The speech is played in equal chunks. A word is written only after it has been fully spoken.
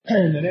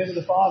In the name of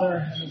the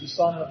Father, and of the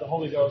Son, and of the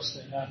Holy Ghost,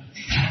 amen.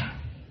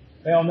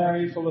 Hail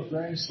Mary, full of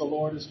grace, the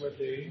Lord is with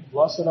thee.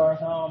 Blessed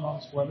art thou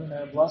amongst women,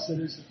 and blessed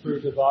is the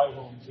fruit of thy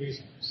womb,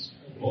 Jesus.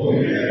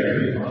 Holy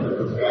Mary,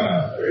 Mother of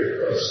God, pray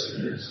for us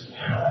sinners,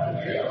 now and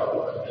at the hour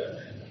of our death.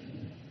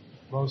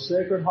 Most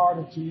Sacred Heart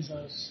of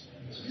Jesus,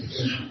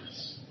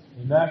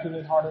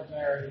 Immaculate Heart of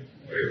Mary,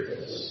 Pray for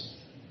us.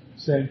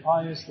 Saint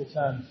Pius X,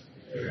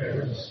 Pray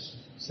for us.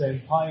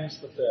 Saint Pius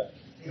V.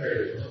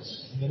 Pray for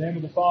us. In the name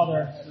of the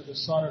Father, and of the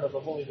Son, and of the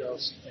Holy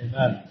Ghost,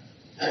 amen.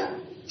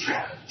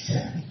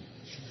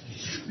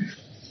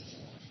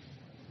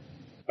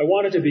 I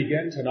wanted to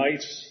begin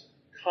tonight's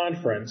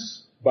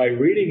conference by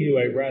reading you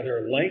a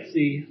rather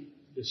lengthy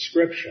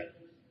description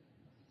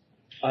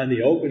on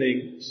the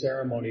opening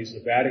ceremonies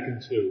of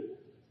Vatican II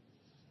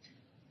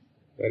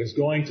that is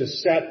going to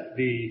set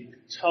the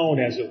tone,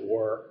 as it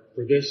were,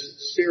 for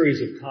this series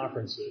of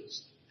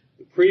conferences.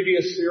 The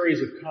previous series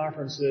of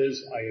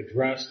conferences I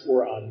addressed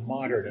were on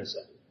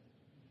modernism.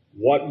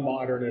 What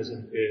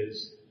modernism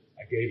is.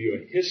 I gave you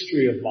a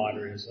history of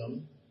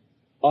modernism.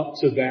 Up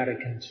to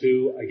Vatican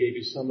II, I gave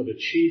you some of the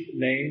chief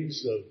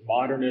names of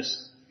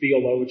modernist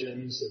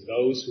theologians and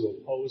those who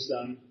oppose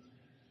them.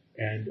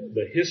 And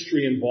the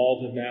history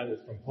involved in that was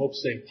from Pope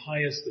St.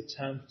 Pius X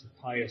to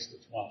Pius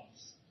XII.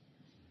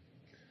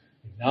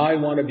 Now I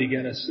want to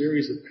begin a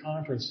series of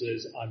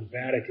conferences on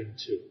Vatican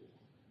II.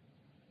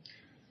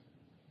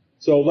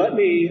 So let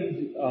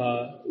me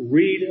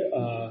read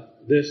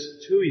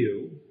this to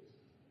you.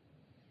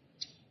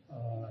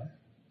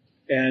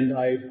 And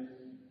I've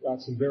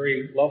got some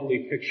very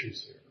lovely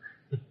pictures here.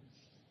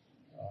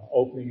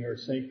 Opening here,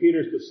 St.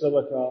 Peter's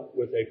Basilica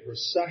with a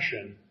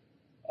procession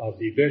of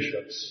the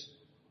bishops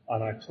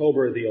on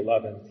October the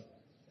 11th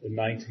in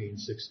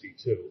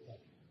 1962.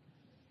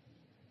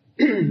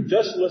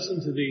 Just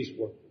listen to these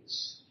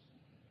words.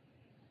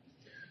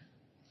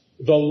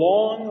 The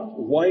long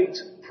white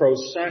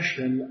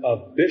procession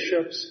of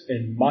bishops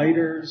in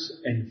mitres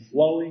and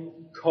flowing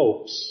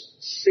copes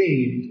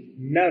seemed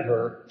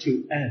never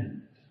to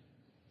end.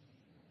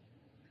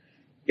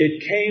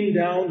 It came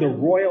down the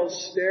royal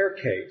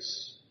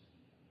staircase,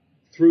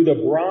 through the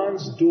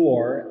bronze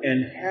door,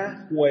 and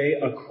halfway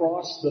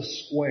across the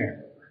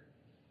square.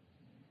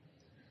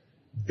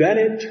 Then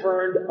it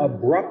turned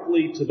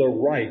abruptly to the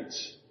right,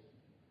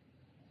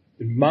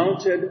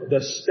 mounted the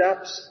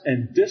steps,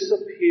 and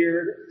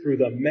disappeared through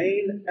the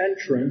main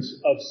entrance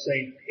of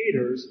St.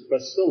 Peter's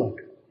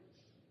Basilica.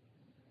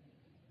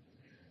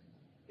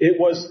 It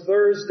was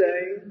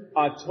Thursday,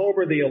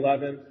 October the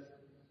 11th,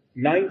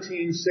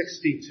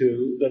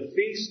 1962, the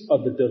feast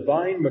of the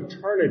Divine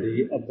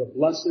Maternity of the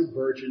Blessed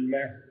Virgin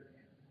Mary,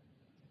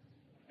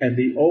 and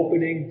the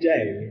opening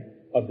day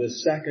of the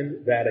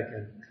Second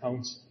Vatican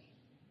Council.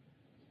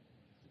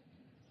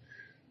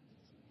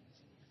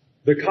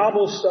 The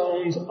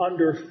cobblestones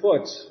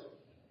underfoot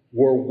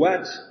were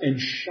wet and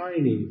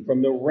shiny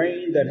from the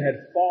rain that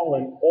had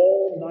fallen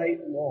all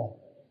night long,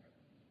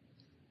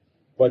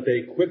 but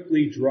they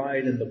quickly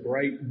dried in the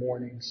bright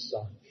morning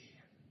sun.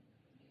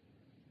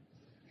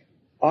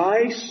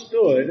 I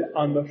stood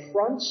on the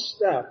front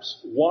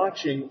steps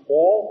watching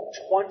all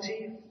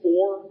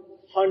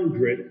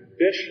 2,400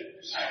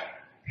 bishops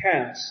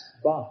pass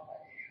by.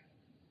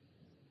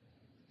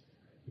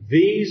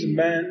 These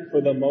men,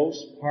 for the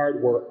most part,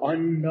 were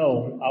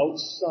unknown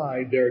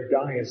outside their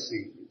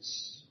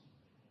dioceses.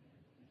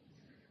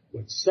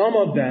 But some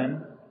of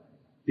them,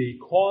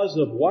 because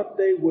of what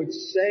they would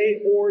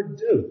say or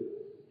do,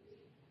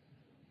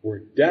 were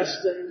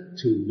destined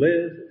to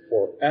live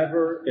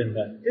forever in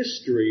the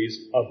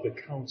histories of the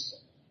council.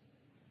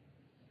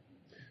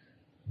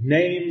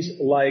 Names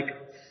like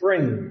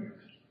Fring,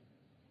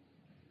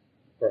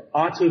 or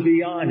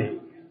Ottaviani,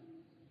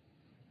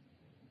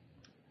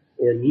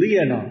 or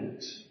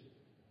Leonard,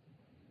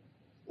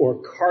 or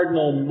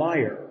Cardinal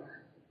Meyer,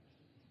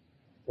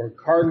 or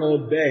Cardinal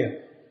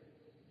Bale,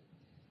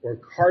 or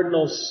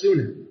Cardinal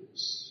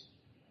Sunens,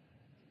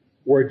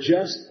 were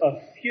just a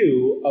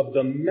few of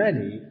the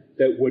many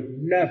that would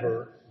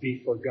never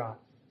be forgotten.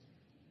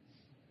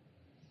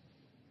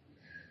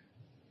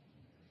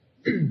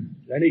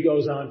 Then he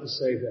goes on to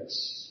say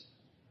this.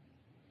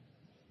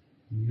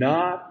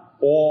 Not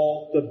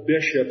all the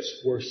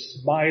bishops were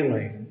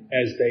smiling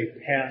as they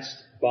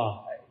passed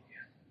by,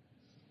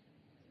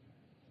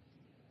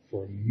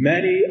 for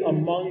many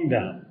among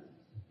them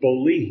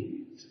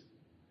believed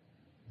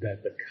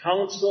that the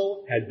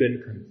council had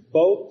been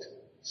convoked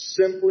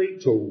simply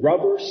to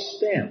rubber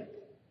stamp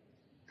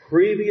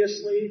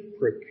previously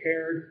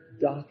prepared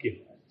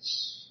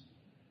documents.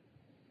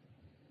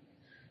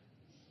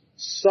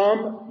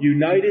 Some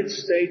United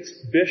States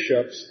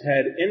bishops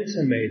had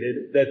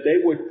intimated that they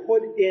would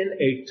put in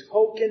a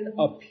token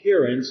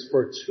appearance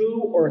for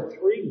 2 or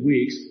 3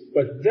 weeks,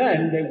 but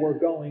then they were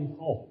going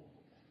home.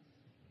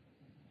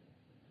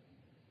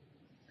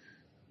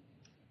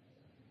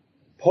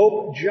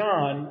 Pope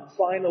John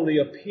finally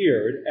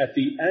appeared at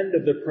the end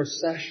of the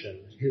procession,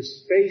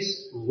 his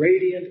face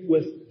radiant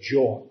with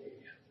joy.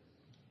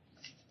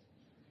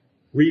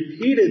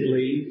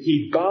 Repeatedly,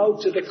 he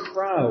bowed to the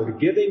crowd,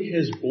 giving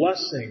his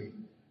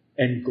blessing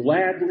and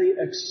gladly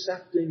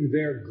accepting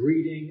their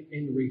greeting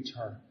in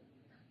return.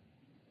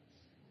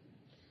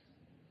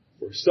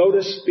 For so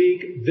to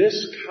speak,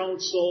 this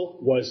council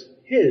was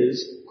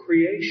his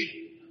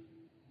creation.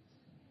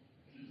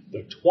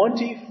 The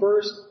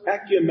 21st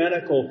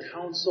ecumenical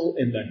council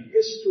in the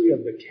history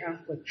of the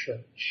Catholic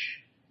Church,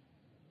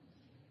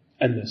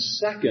 and the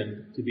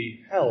second to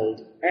be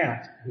held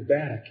at the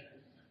Vatican.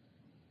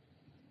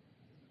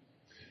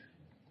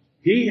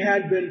 He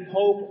had been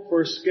Pope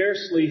for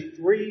scarcely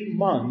 3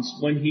 months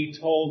when he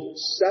told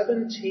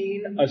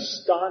 17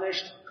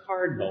 astonished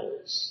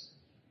cardinals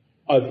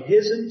of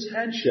his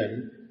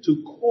intention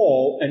to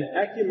call an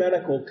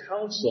ecumenical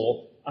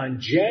council on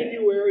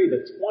January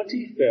the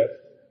 25th,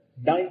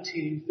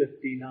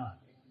 1959.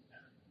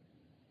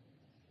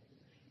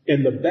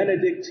 In the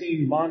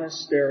Benedictine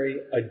monastery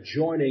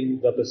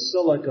adjoining the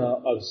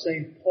Basilica of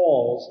St.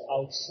 Paul's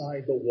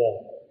outside the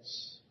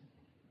walls.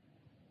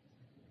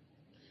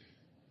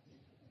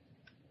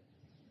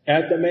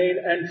 At the main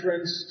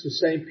entrance to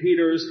St.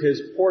 Peter's,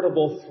 his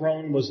portable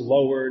throne was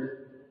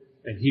lowered,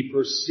 and he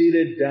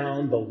proceeded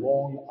down the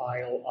long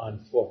aisle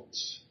on foot.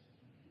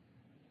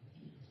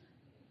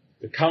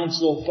 The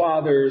council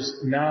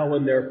fathers, now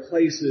in their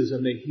places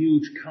in the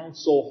huge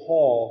council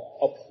hall,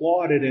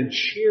 applauded and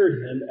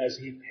cheered him as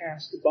he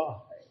passed by.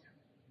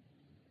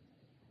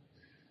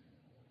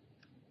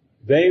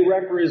 They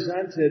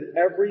represented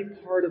every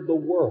part of the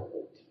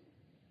world.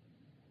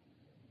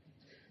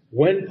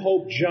 When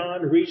Pope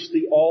John reached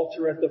the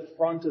altar at the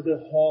front of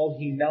the hall,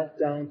 he knelt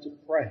down to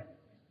pray.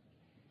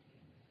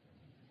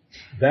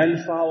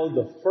 Then followed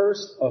the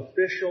first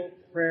official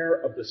prayer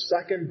of the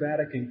Second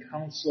Vatican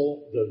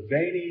Council, the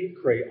Veni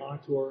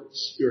Creator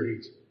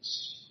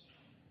Spiritus,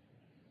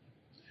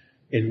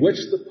 in which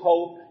the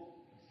Pope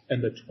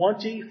and the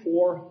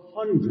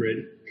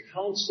 2,400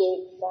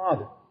 council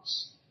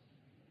fathers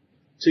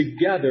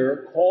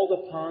together called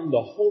upon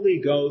the Holy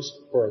Ghost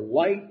for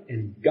light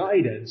and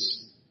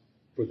guidance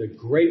for the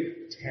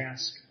great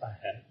task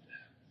ahead.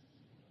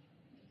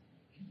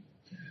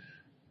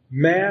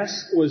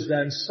 Mass was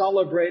then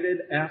celebrated,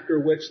 after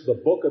which the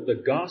book of the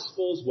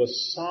Gospels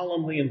was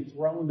solemnly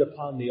enthroned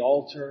upon the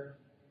altar,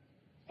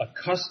 a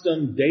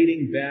custom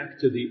dating back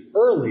to the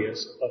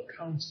earliest of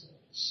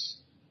councils.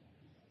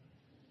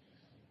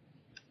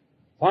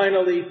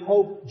 Finally,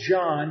 Pope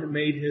John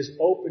made his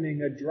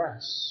opening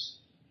address.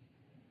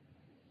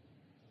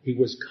 He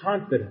was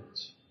confident,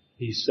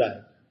 he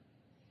said,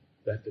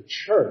 that the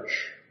Church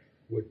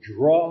would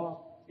draw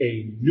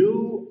a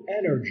new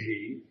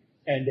energy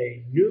and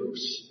a new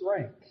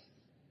strength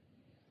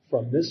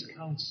from this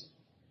council,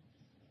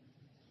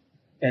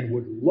 and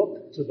would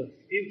look to the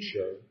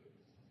future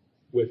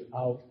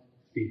without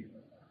fear.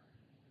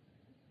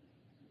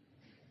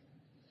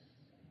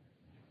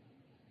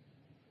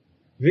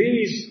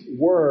 These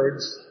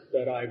words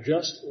that I've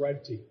just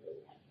read to you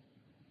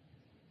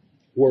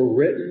were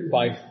written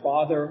by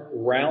Father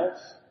Ralph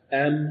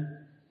M.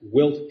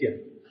 Wiltgen,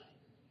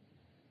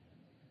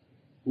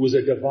 who was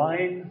a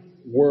Divine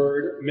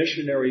Word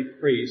missionary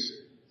priest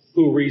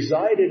who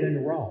resided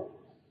in Rome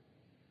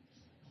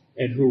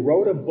and who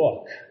wrote a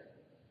book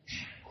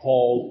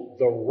called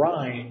The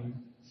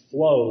Rhine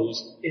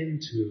Flows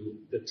into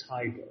the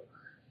Tiber.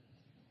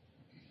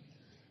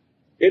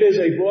 It is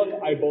a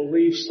book I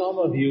believe some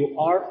of you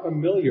are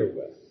familiar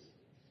with.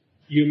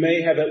 You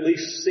may have at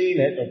least seen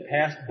it or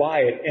passed by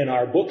it in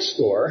our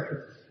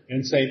bookstore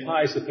in St.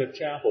 Pius V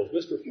Chapel.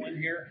 Is Mr. Flynn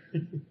here?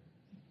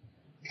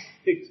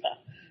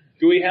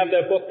 Do we have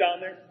that book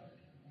down there?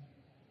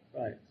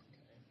 Right.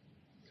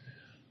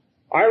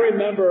 I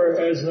remember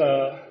as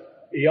a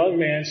young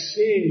man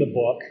seeing the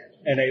book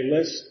and a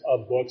list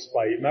of books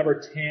by,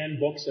 remember Tan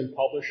Books and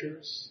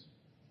Publishers?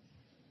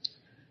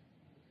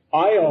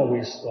 I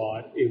always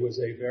thought it was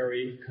a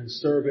very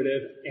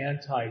conservative,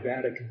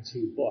 anti-Vatican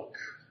II book.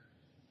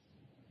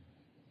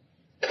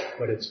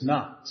 But it's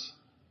not.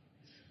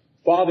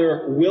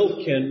 Father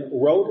Wiltgen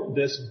wrote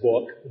this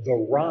book,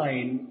 The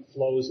Rhine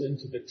Flows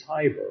into the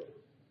Tiber.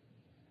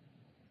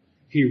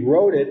 He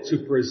wrote it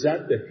to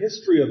present the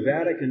history of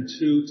Vatican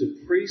II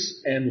to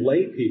priests and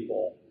lay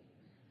people,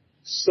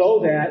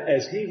 so that,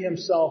 as he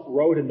himself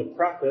wrote in the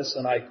preface,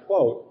 and I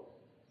quote,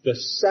 the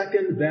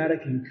Second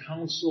Vatican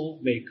Council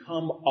may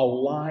come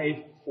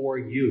alive for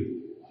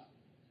you,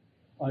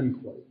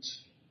 unquote.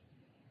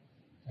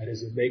 That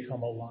is, it may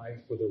come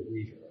alive for the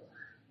reader.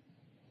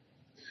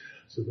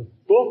 So the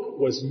book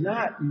was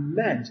not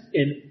meant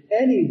in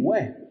any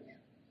way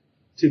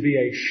to be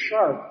a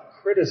sharp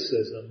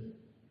criticism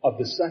of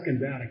the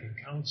Second Vatican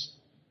Council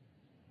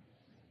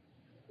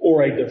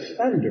or a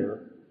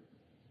defender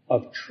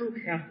of true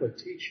Catholic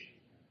teaching.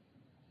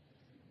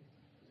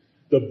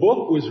 The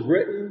book was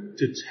written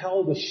to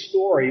tell the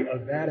story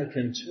of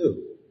Vatican II,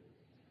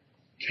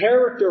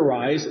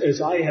 characterized, as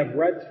I have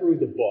read through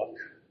the book,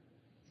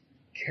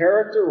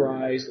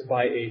 characterized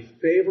by a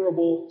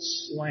favorable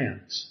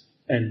slant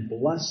and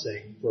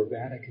blessing for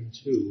Vatican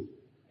II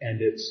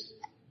and its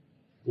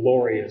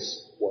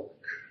glorious work.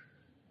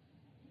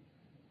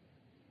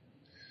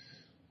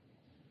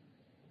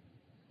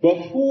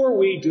 Before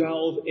we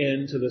delve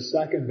into the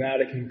Second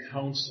Vatican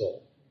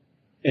Council,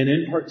 and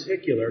in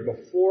particular,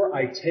 before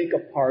I take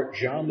apart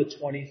John the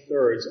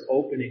 23rd's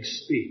opening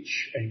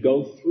speech and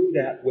go through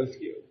that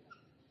with you,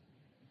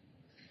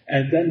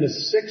 and then the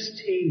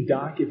 16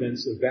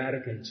 documents of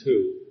Vatican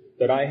II,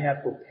 that I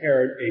have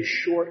prepared a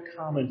short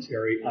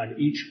commentary on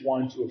each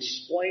one to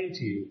explain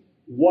to you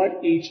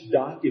what each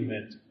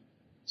document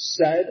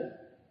said,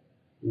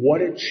 what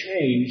it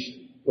changed,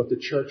 what the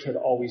church had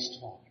always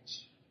taught.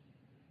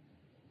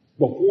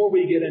 Before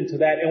we get into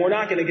that, and we're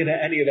not going to get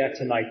into any of that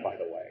tonight, by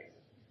the way.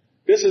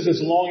 This is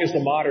as long as the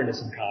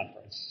Modernism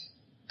Conference.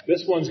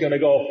 This one's going to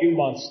go a few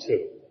months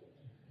too.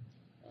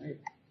 Right?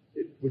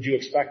 Would you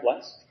expect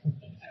less?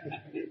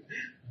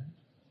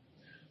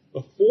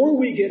 Before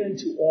we get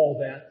into all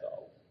that,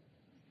 though,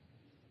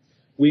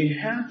 we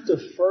have to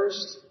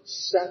first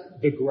set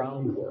the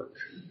groundwork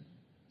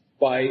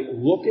by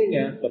looking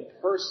at the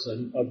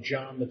person of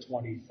John the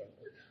 23rd,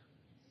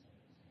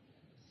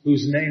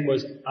 whose name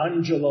was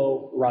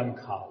Angelo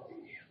Roncalli.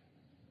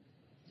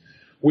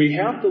 We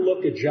have to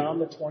look at John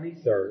the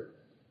 23rd,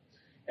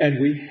 and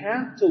we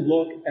have to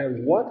look at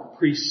what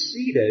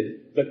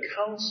preceded the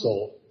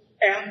council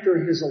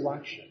after his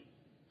election,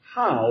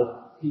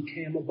 how he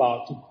came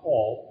about to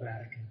call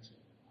Vatican II.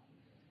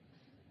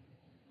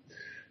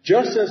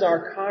 Just as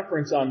our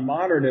conference on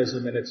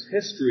modernism and its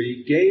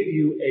history gave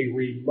you a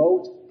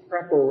remote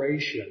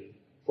preparation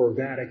for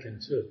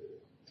Vatican II,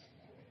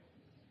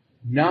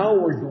 now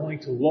we're going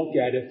to look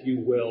at, if you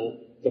will,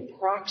 the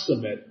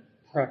proximate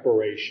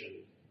preparation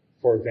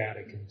for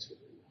Vatican II.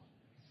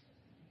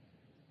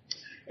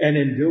 And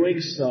in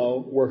doing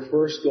so, we're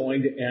first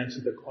going to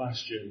answer the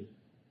question,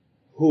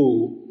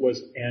 who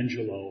was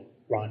Angelo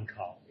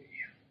Roncalli?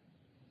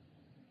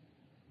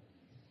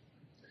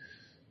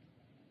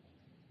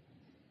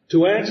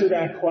 To answer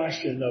that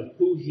question of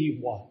who he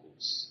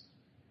was,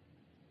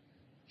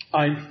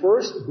 I'm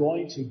first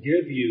going to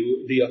give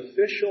you the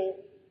official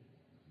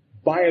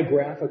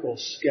biographical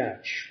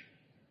sketch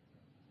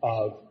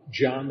of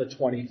John the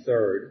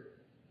 23rd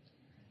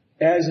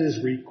as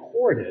is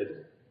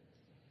recorded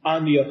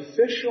on the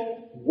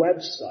official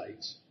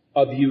website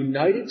of the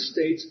United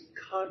States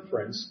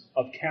Conference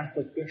of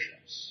Catholic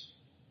Bishops.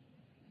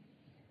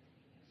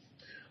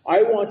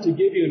 I want to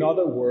give you, in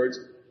other words,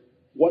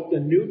 what the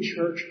new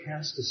church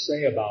has to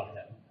say about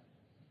him.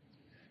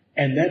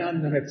 And then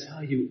I'm going to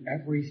tell you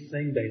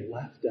everything they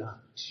left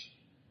out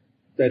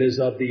that is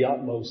of the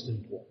utmost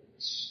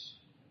importance.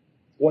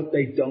 What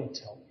they don't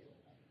tell you.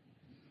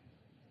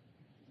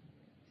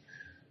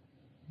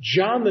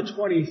 John the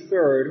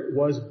 23rd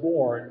was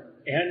born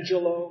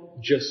Angelo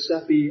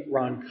Giuseppe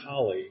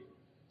Roncalli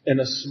in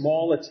a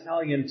small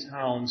Italian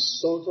town,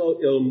 Sotto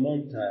il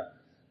Monte.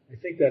 I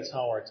think that's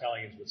how our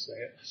Italians would say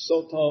it.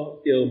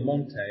 Sotto il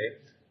Monte,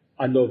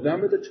 on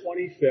November the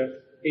 25th,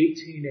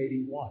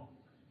 1881.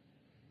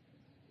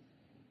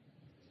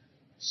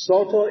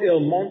 Sotto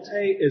il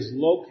Monte is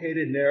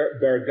located near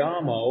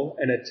Bergamo,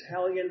 an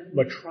Italian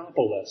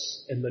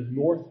metropolis in the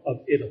north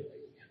of Italy.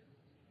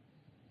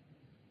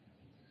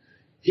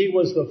 He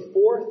was the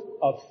fourth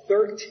of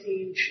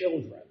 13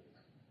 children.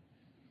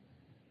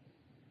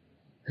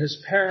 His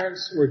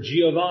parents were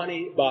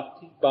Giovanni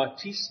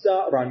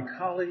Battista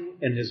Roncalli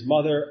and his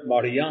mother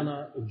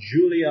Mariana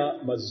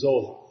Giulia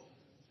Mazzola.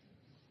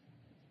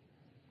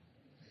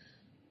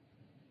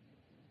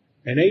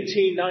 In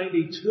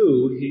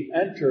 1892, he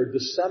entered the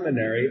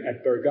seminary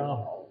at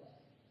Bergamo.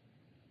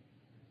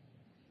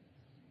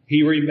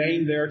 He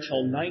remained there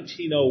till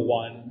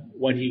 1901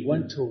 when he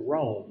went to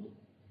Rome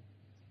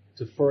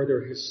to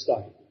further his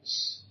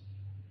studies.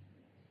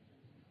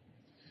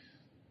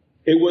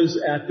 It was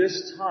at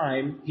this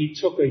time he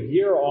took a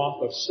year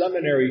off of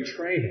seminary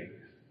training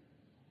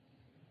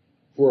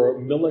for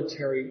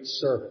military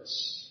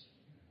service.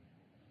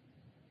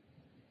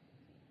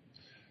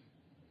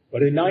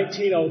 But in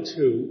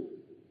 1902,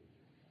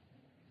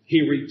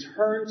 he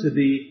returned to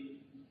the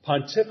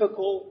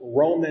Pontifical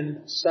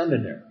Roman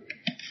Seminary,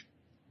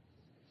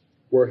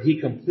 where he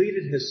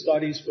completed his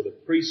studies for the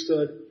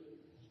priesthood.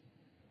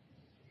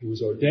 He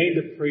was ordained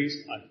a priest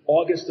on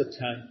August the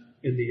 10th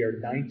in the year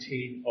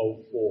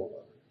 1904.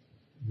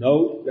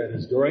 Note that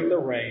is during the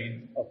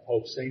reign of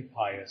Pope St.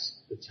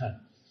 Pius X.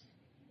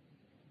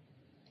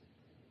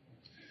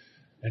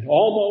 And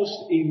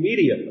almost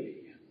immediately,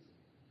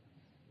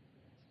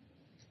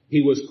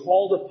 he was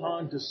called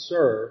upon to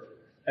serve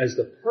as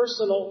the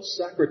personal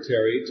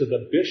secretary to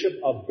the Bishop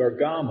of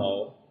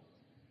Bergamo,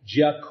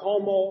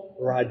 Giacomo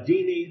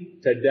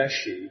Radini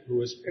Tedeschi,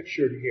 who is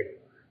pictured here.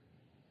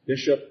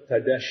 Bishop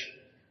Tedeschi.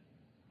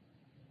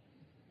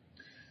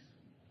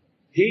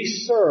 He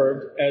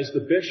served as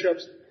the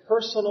bishop's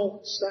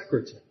personal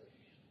secretary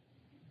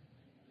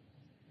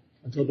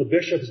until the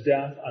bishop's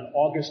death on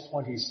August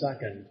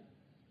 22nd,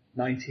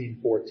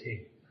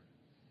 1914.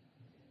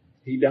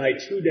 He died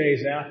 2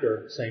 days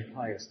after St.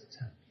 Pius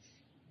X.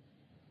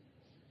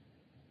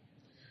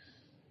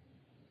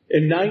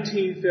 In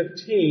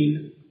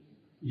 1915,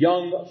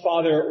 young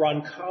Father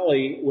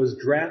Roncalli was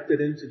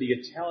drafted into the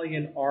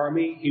Italian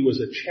army. He was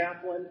a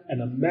chaplain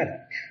and a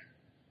medic.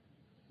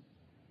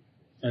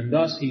 And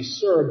thus he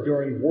served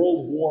during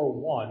World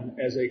War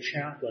I as a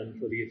chaplain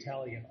for the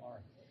Italian army.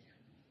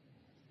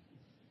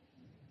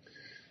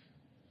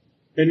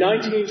 In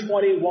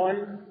 1921,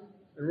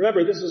 and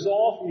remember, this is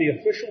all from the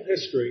official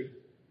history.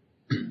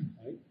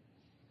 Right?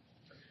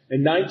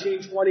 In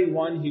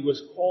 1921, he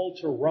was called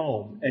to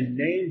Rome and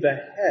named the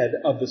head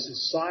of the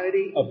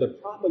Society of the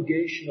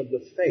Propagation of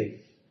the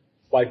Faith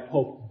by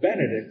Pope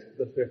Benedict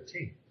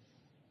XV.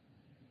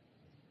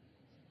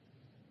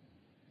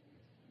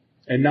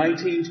 In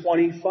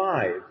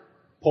 1925,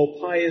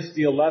 Pope Pius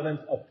XI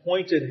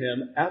appointed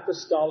him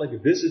Apostolic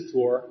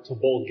Visitor to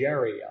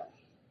Bulgaria.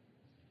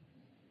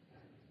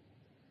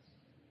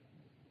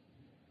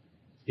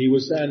 He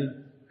was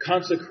then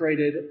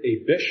consecrated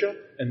a bishop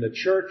in the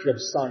church of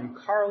San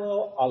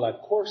Carlo alla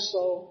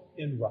Corso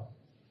in Rome.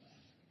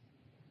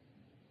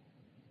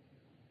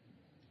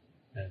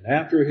 And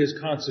after his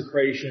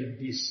consecration,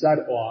 he set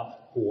off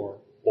for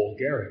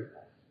Bulgaria.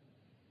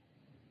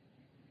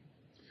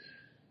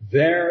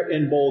 There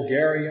in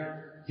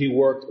Bulgaria, he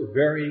worked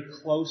very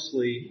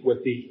closely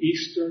with the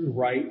Eastern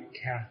Rite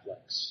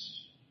Catholics.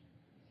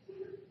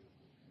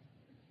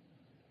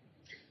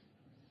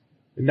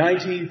 In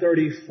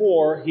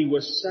 1934, he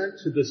was sent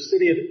to the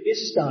city of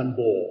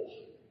Istanbul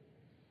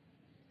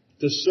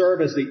to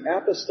serve as the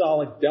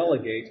apostolic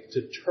delegate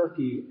to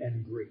Turkey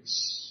and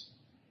Greece.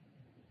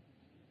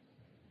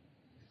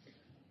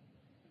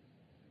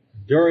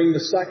 During the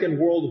Second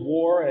World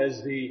War,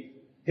 as the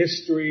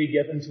history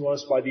given to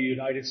us by the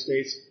United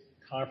States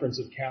Conference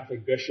of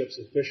Catholic Bishops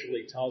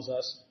officially tells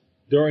us,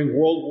 during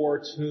World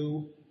War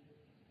II,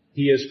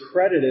 he is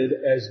credited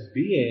as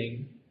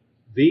being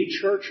the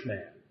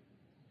churchman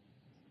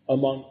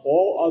among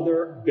all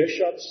other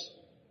bishops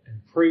and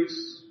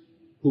priests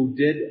who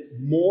did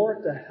more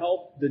to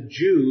help the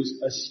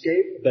Jews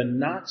escape the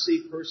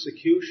Nazi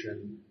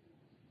persecution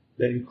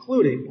than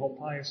including Pope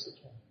Pius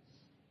XII.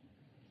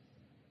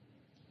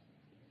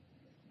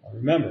 Now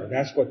remember,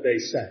 that's what they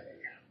say.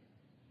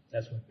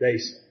 That's what they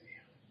say.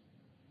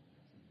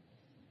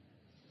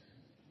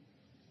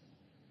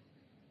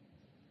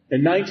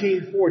 In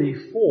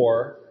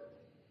 1944,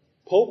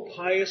 Pope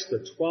Pius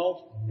XII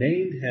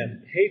named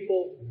him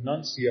Papal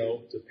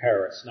Nuncio to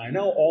Paris. And I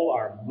know all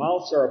our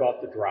mouths are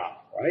about to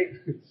drop, right?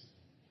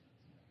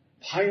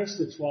 Pius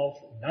XII,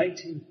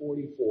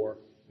 1944,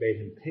 made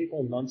him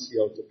Papal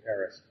Nuncio to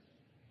Paris.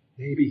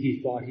 Maybe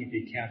he thought he'd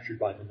be captured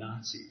by the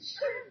Nazis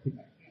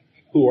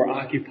who were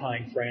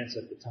occupying France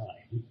at the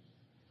time.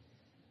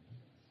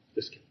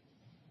 Just kidding.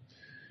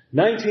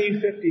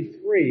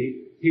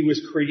 1953, he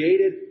was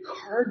created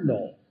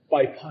cardinal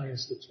by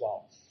Pius XII.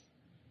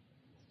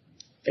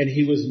 And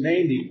he was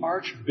named the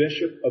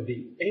Archbishop of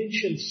the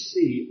ancient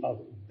see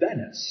of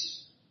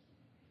Venice,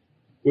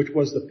 which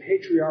was the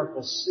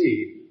patriarchal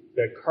see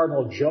that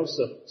Cardinal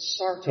Joseph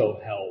Sarto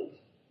held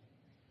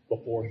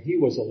before he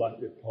was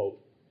elected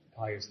Pope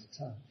Pius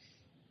X.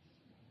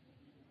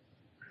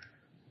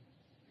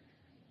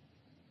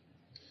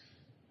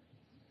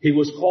 He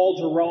was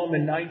called to Rome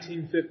in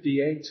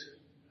 1958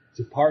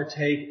 to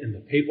partake in the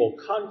papal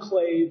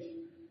conclave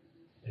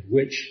in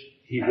which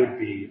he would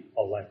be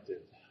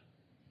elected.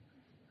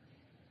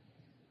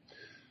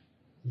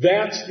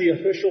 That's the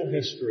official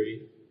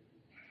history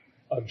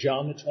of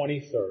John the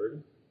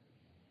 23rd,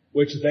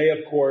 which they,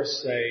 of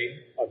course, say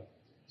of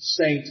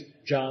Saint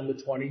John the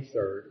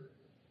 23rd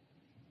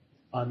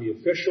on the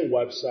official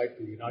website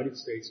for the United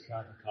States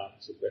Catholic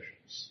Conference of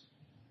Bishops.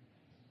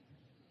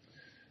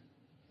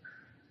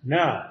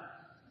 Now,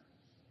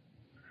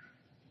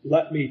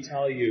 let me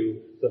tell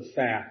you the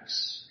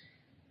facts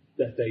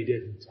that they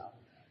didn't tell.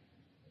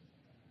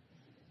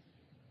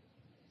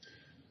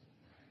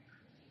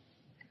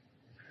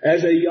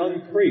 As a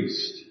young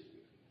priest,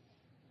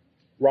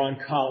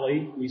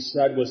 Roncalli, we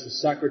said, was the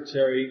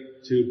secretary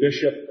to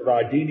Bishop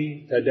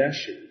Radini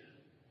Tedeschi,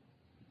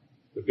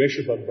 the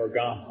Bishop of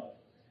Bergamo.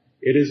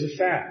 It is a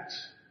fact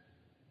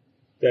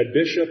that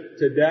Bishop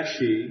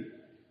Tedeschi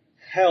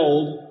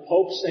held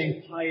Pope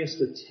St.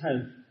 Pius X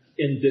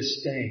in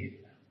disdain.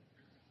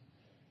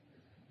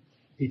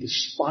 He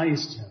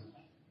despised him.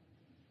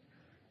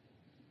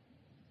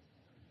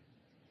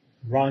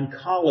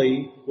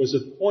 Roncalli was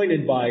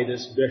appointed by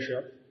this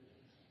bishop,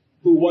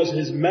 who was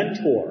his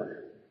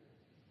mentor,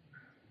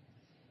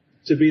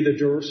 to be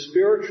the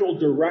spiritual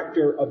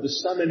director of the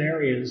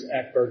seminarians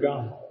at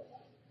Bergamo.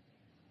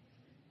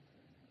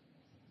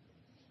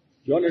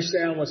 Do you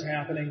understand what's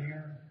happening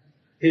here?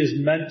 His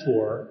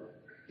mentor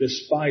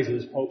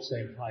despises Pope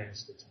St.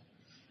 Pius X.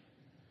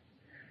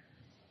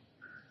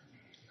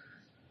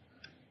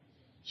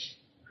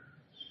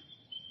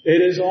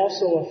 It is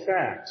also a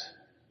fact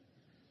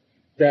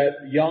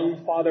that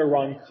young Father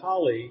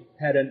Roncalli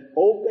had an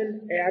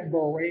open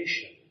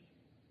admiration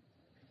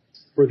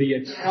for the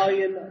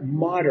Italian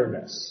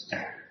modernist,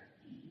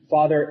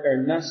 Father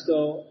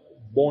Ernesto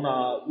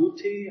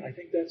Bonaiuti. I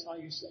think that's how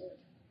you say it.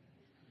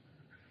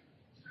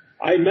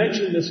 I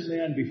mentioned this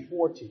man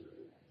before to you.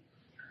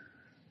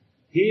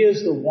 He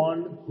is the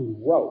one who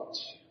wrote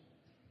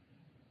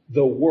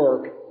the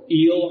work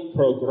Il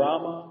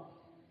Programma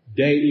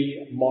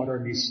dei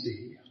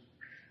Modernisti.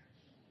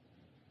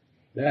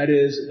 That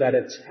is, that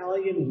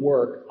Italian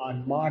work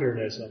on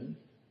modernism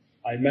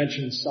I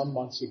mentioned some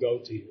months ago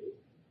to you.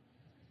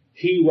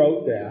 He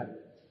wrote that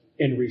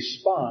in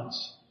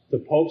response to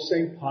Pope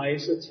St.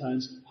 Pius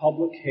X's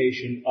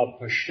publication of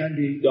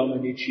Pascendi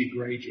Dominici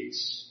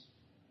Gregis,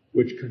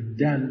 which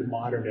condemned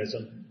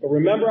modernism. But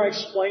remember I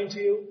explained to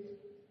you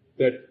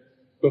that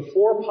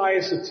before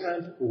Pius X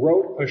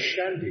wrote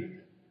Pascendi,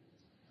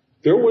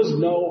 there was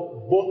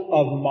no book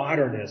of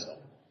modernism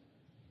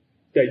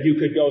that you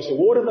could go, so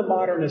what do the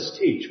modernists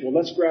teach? Well,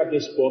 let's grab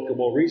this book and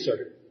we'll research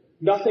it.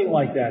 Nothing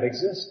like that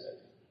existed.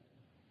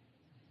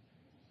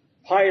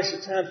 Pius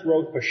X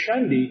wrote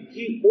Pascendi.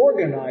 He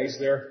organized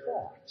their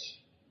thoughts.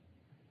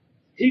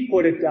 He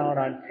put it down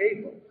on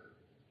paper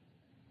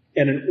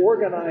in an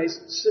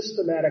organized,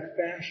 systematic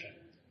fashion.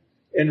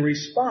 In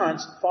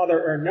response,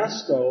 Father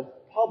Ernesto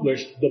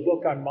published the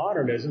book on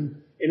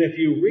modernism, and if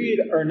you read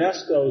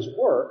Ernesto's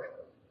work,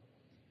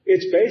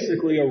 it's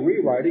basically a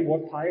rewriting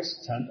what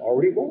Pius X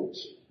already wrote.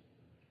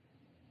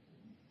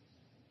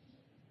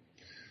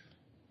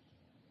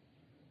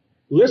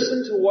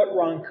 Listen to what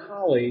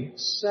Roncalli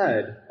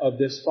said of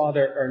this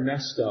Father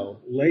Ernesto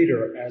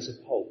later as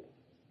a pope.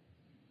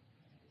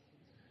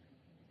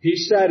 He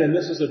said, and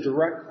this is a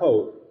direct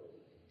quote,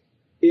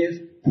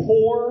 "If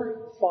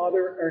poor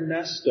Father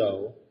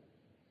Ernesto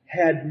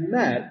had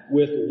met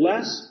with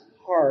less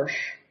harsh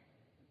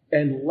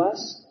and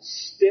less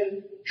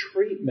stiff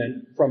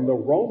treatment from the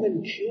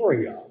Roman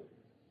Curia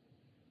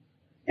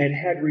and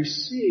had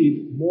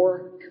received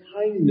more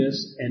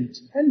kindness and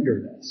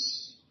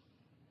tenderness,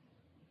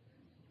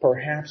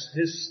 perhaps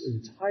his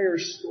entire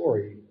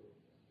story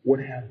would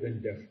have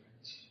been different."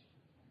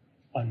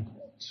 Unquote.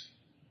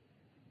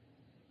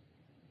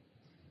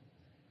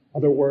 In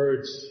other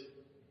words,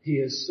 he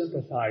is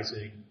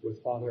sympathizing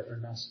with Father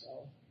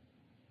Ernesto.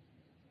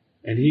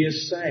 And he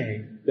is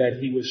saying that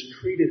he was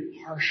treated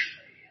harshly.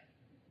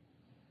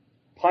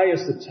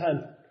 Pius X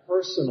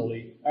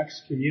personally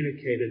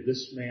excommunicated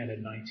this man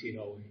in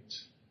 1908.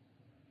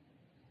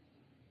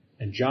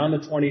 And John the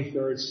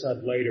 23rd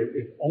said later,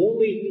 if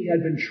only he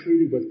had been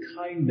treated with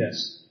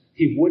kindness,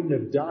 he wouldn't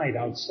have died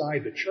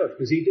outside the church,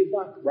 because he did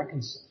not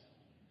reconcile.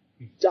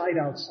 He died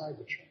outside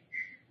the church.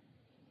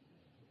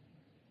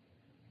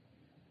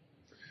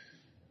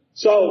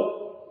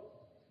 So,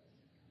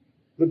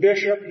 the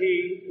bishop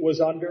he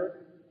was under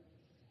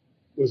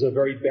was a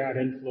very bad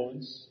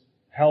influence,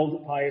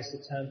 held Pius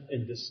X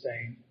in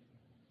disdain,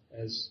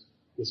 as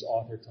this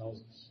author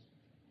tells us.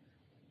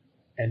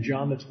 And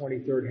John the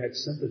 23rd had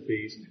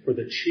sympathies for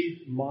the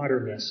chief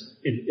modernist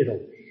in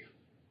Italy,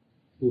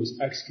 who was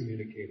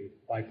excommunicated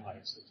by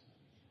Pius X.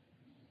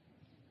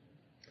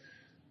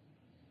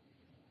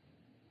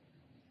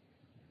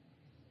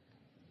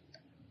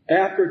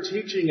 After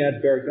teaching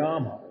at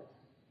Bergamo,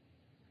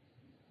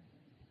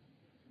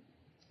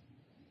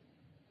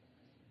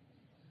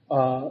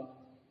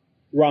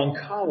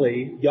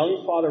 Roncalli,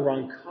 young Father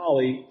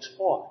Roncalli,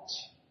 taught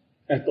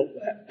at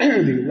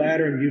the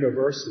Lateran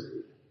University.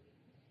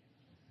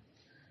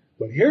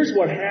 But here's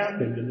what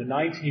happened in the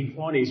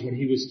 1920s when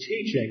he was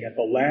teaching at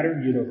the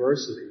Lateran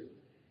University.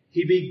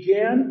 He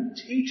began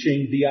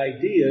teaching the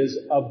ideas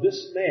of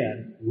this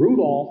man,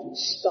 Rudolf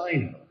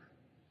Steiner.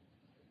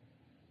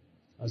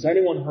 Has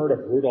anyone heard of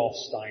Rudolf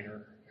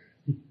Steiner?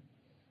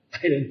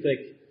 I didn't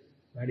think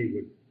many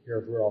would hear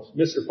of Rudolf.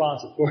 Mr.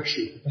 Fons, of course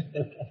you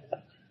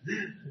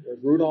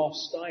Rudolf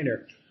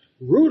Steiner.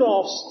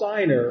 Rudolf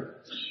Steiner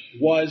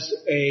was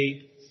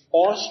a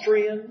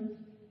Austrian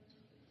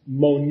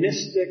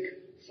monistic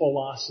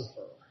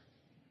philosopher.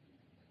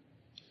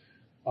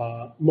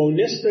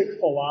 Monistic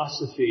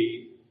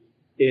philosophy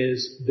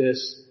is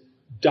this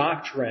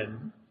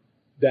doctrine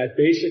that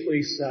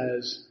basically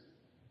says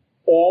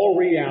all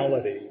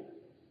reality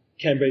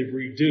can be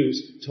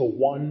reduced to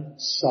one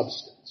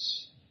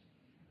substance.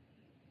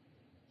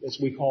 This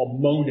we call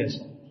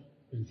monism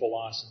in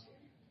philosophy.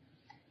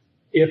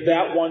 If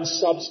that one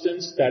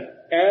substance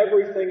that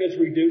everything is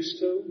reduced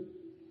to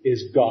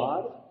is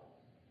God,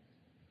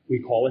 we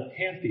call it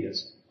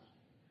pantheism.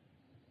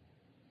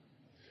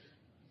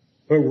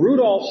 But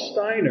Rudolf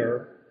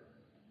Steiner,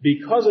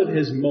 because of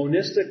his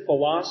monistic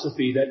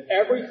philosophy that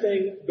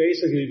everything,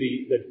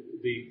 basically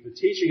the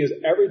teaching is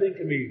everything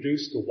can be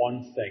reduced to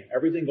one thing.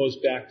 Everything goes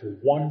back to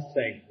one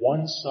thing,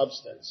 one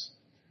substance.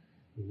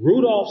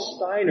 Rudolf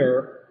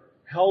Steiner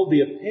held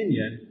the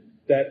opinion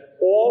that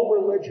all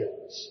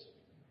religions,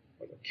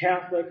 whether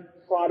Catholic,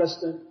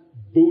 Protestant,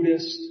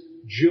 Buddhist,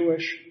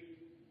 Jewish,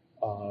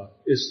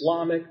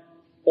 Islamic,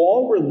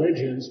 all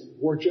religions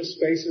were just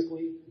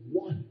basically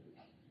one.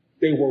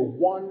 They were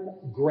one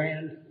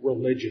grand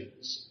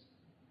religions.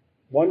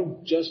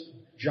 One just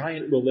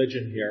giant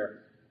religion here,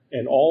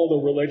 and all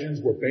the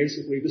religions were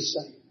basically the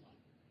same.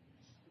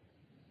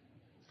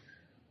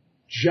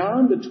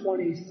 John the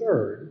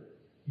 23rd,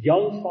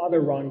 young Father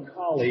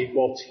Roncalli,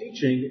 while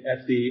teaching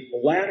at the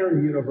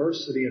Lateran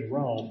University in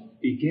Rome,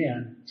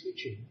 began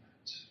teaching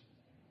that.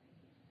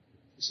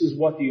 This is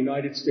what the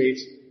United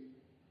States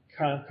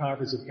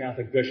Conference of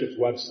Catholic Bishops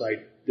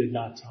website did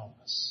not tell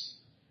us.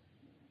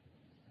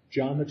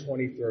 John the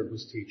 23rd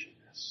was teaching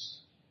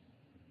this.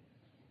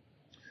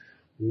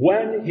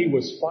 When he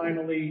was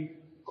finally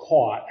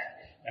caught,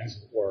 as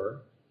it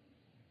were,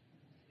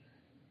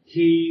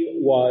 he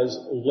was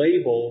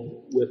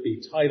labeled with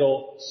the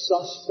title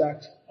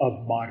Suspect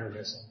of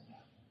Modernism.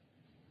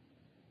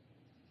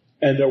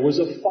 And there was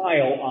a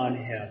file on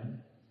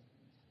him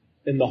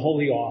in the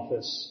Holy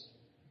Office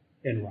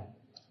in Rome.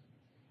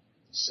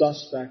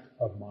 Suspect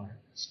of Modernism.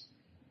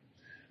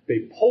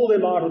 They pulled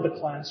him out of the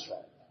classroom.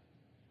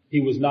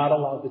 He was not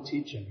allowed to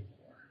teach anymore.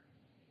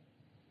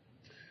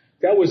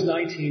 That was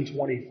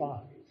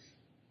 1925.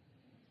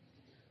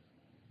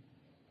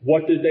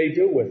 What did they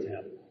do with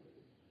him?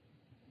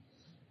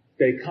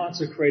 They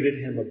consecrated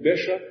him a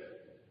bishop,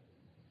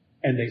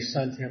 and they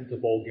sent him to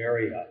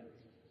Bulgaria.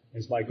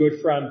 As my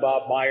good friend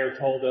Bob Meyer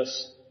told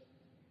us,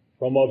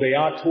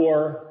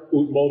 promoveatur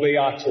ut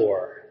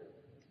moveatur.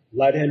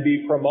 Let him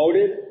be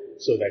promoted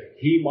so that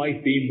he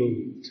might be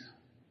moved.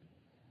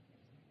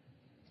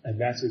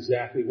 And that's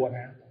exactly what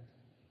happened.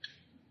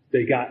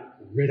 They got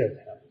rid of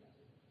him.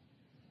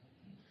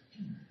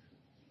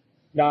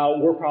 Now,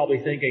 we're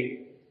probably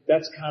thinking,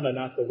 that's kind of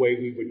not the way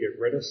we would get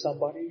rid of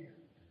somebody,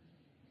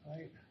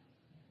 right?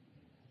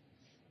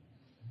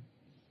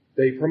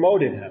 They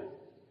promoted him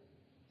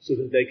so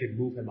that they could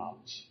move him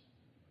out.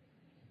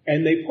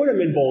 And they put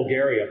him in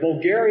Bulgaria.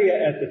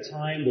 Bulgaria at the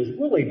time was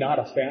really not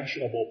a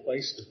fashionable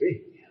place to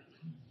be.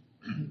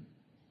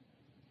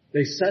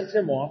 They sent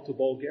him off to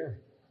Bulgaria.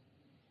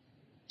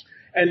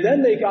 And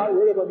then they got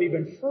rid of him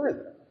even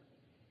further.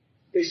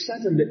 They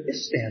sent him to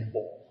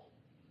Istanbul,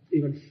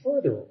 even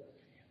further away.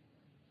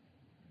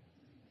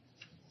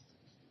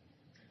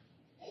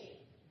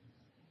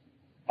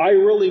 I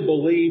really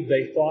believe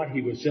they thought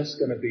he was just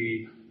going to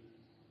be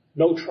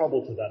no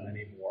trouble to them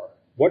anymore.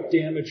 What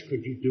damage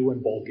could you do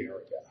in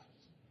Bulgaria?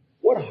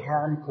 What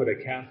harm could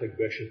a Catholic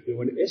bishop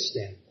do in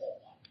Istanbul?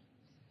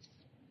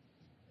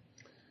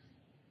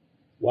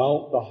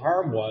 Well, the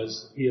harm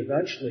was he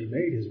eventually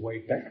made his way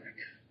back.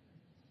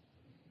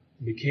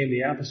 He became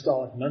the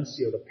Apostolic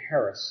Nuncio to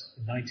Paris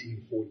in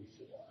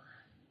 1944.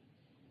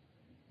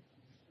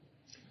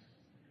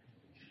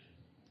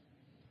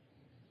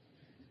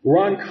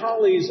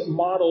 Roncalli's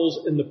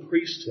models in the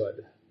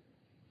priesthood.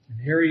 And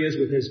here he is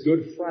with his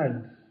good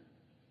friend,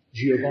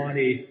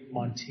 Giovanni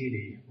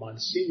Montini,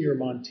 Monsignor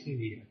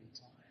Montini at the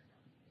time.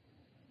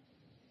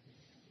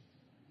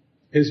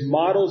 His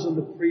models in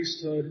the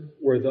priesthood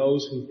were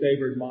those who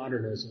favored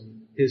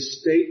modernism.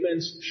 His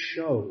statements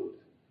showed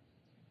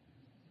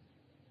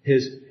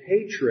his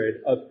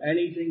hatred of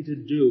anything to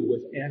do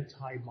with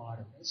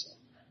anti-modernism.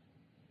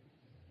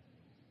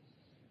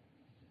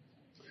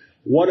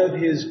 One of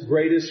his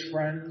greatest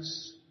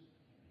friends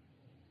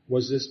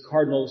was this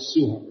Cardinal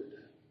Suhard.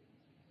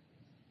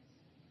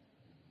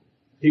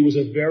 He was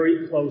a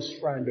very close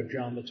friend of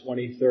John the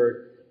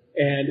 23rd,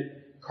 and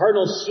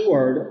Cardinal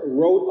Suhard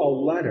wrote a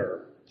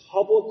letter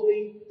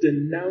publicly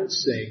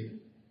denouncing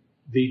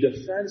the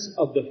defense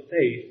of the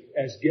faith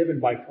as given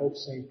by Pope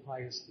St.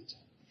 Pius X.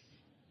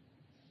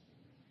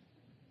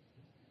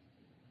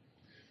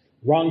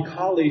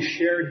 Roncalli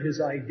shared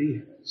his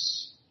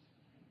ideas.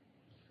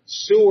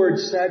 Seward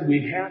said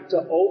we have to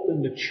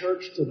open the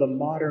church to the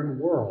modern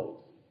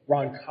world.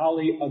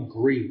 Roncalli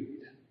agreed.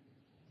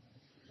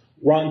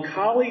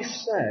 Roncalli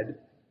said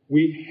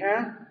we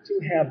have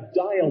to have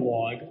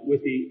dialogue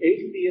with the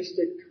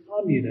atheistic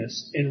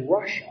communists in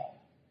Russia.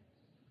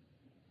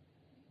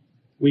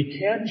 We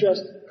can't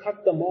just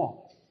cut them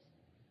off.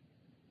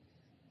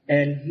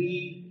 And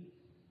he,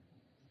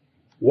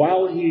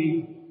 while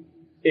he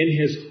in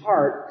his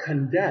heart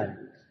condemned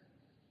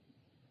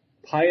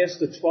Pius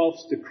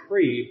XII's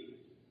decree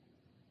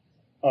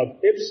of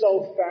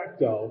ipso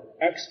facto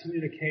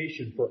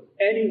excommunication for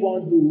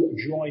anyone who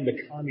joined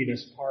the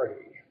Communist Party,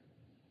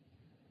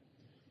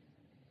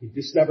 he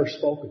just never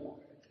spoke about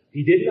it.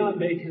 He did not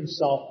make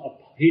himself,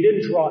 he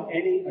didn't draw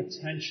any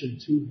attention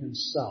to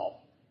himself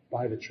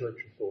by the church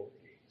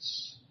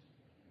authorities.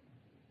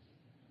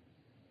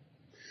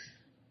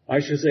 I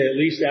should say, at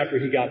least after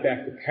he got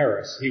back to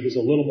Paris, he was a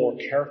little more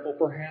careful,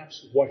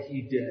 perhaps, what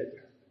he did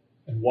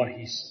and what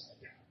he said.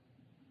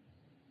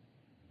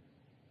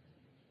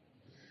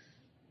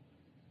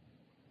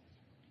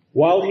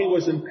 While he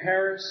was in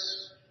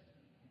Paris,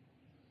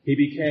 he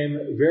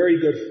became very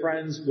good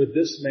friends with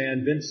this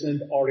man,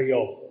 Vincent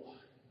Auriol.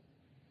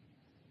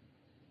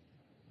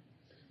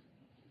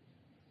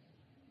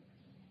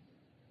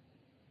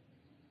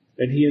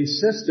 And he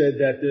insisted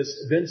that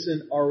this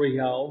Vincent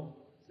Auriol,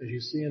 as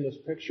you see in this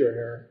picture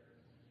here,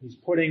 he's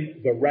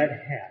putting the red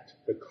hat,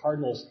 the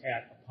cardinal's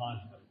hat upon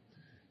him.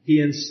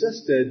 He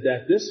insisted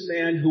that this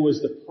man who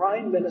was the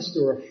prime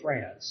minister of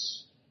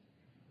France,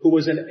 who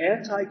was an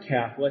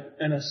anti-Catholic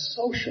and a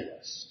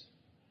socialist,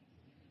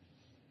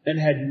 and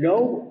had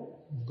no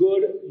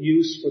good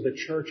use for the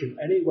church in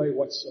any way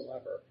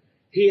whatsoever,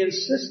 he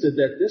insisted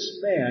that this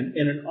man,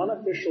 in an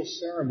unofficial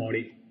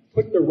ceremony,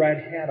 put the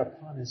red hat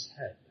upon his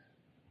head.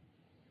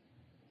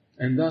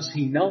 And thus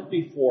he knelt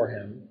before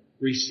him,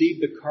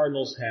 received the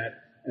cardinal's hat,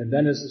 and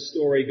then, as the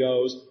story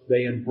goes,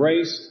 they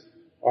embraced.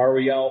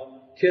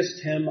 Ariel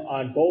kissed him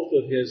on both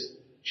of his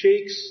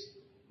cheeks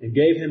and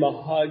gave him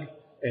a hug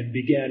and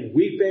began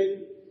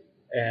weeping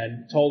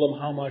and told him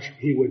how much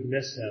he would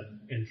miss him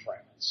in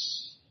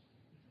France.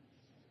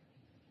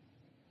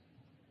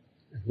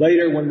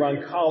 Later, when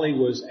Roncalli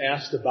was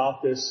asked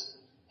about this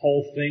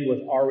whole thing with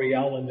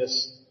Ariel and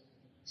this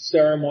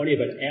ceremony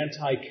of an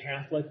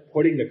anti-Catholic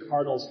putting the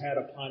cardinal's hat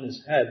upon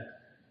his head,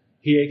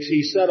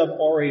 he said of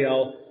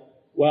Ariel,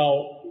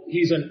 well,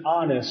 he's an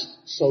honest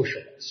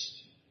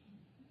socialist.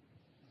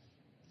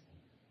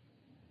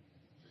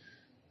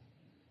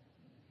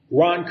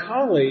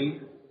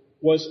 Roncalli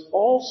was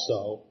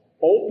also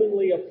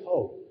openly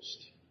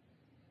opposed.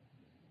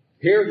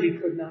 Here he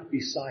could not be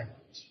silent.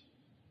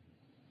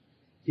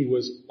 He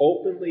was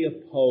openly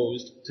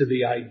opposed to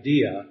the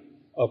idea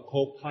of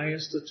Pope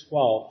Pius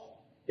XII's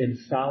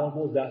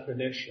infallible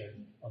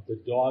definition of the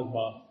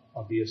dogma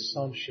of the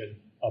Assumption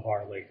of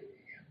Our Lady.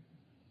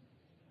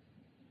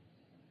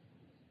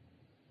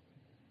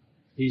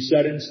 He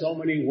said in so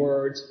many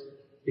words,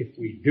 if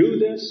we do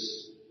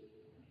this,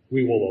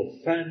 we will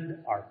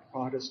offend our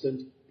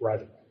Protestant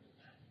brethren.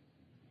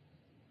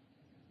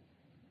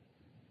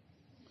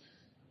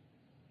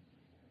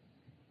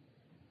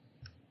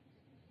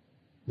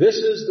 This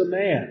is the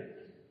man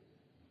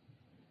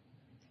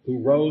who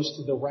rose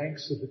to the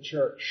ranks of the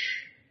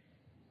church,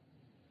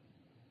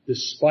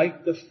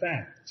 despite the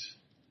fact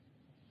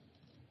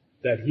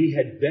that he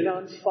had been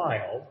on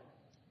file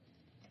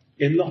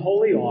in the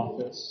Holy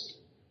Office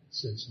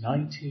since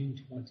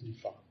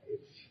 1925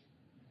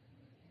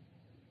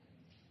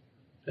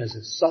 as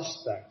a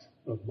suspect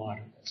of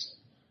modernism.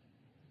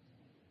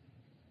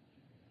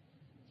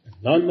 And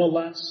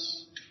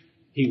nonetheless,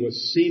 he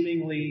was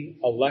seemingly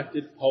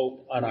elected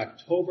Pope on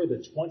October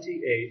the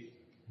 28th,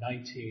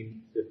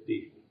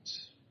 1958.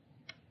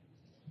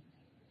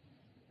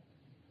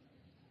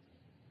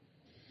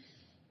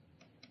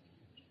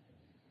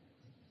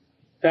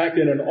 In fact,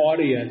 in an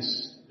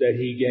audience that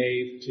he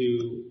gave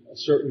to a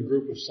certain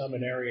group of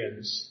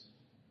seminarians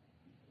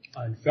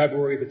on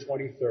February the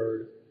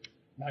 23rd,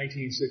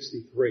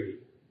 1963,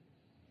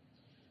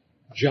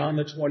 John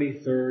the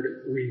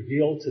 23rd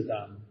revealed to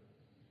them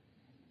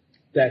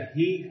that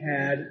he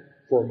had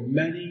for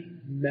many,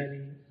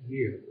 many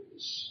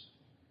years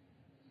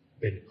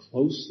been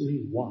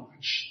closely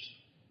watched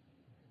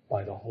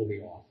by the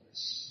Holy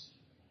Office.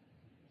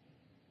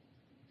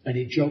 And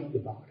he joked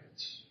about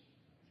it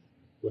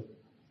with them.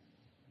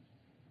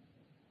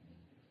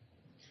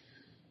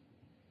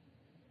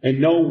 And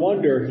no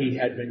wonder he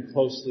had been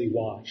closely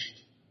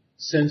watched,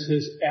 since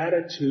his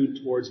attitude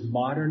towards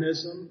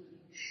modernism,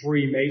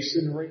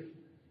 Freemasonry,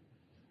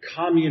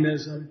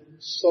 communism,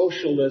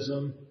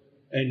 socialism,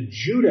 and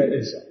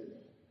Judaism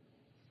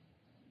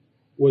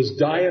was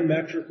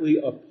diametrically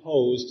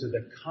opposed to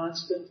the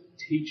constant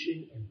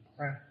teaching and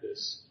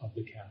practice of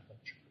the Catholic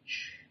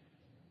Church.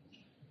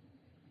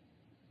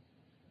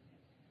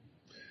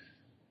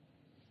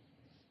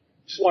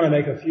 Just want to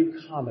make a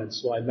few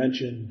comments. So I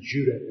mentioned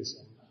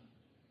Judaism.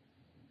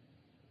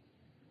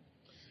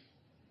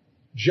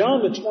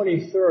 John the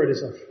 23rd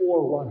is a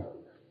forerunner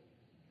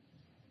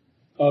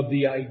of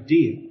the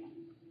idea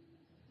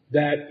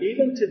that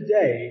even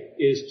today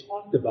is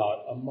talked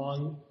about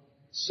among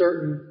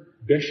certain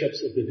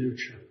bishops of the new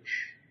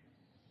church.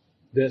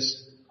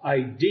 This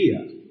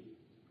idea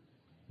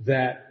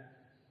that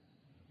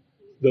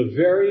the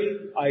very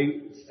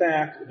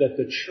fact that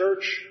the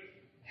church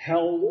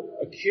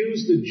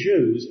accused the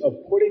Jews of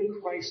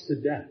putting Christ to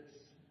death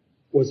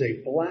was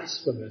a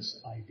blasphemous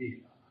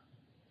idea.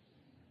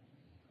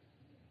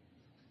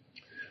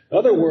 In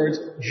other words,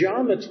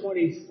 John the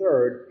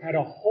 23rd had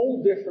a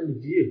whole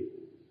different view,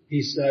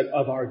 he said,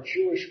 of our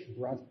Jewish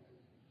brethren.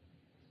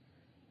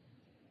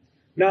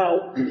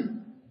 Now,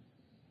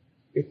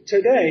 if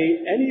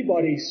today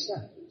anybody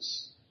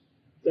says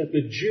that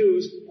the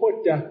Jews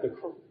put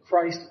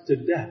Christ to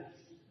death,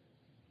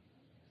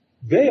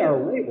 they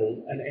are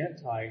labeled an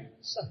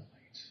anti-Semite.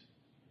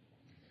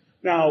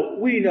 Now,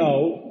 we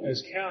know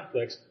as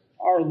Catholics,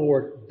 our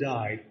Lord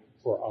died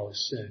for our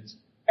sins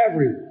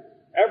everywhere.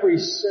 Every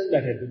sin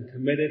that had been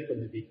committed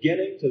from the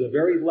beginning to the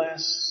very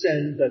last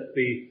sin that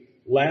the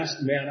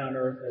last man on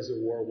earth, as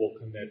it were, will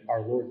commit,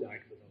 our Lord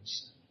died for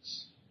those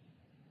sins.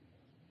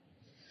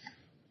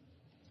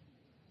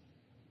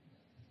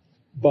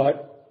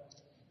 But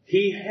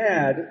he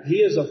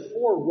is a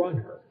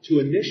forerunner to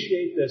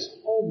initiate this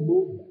whole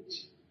movement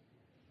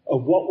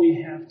of what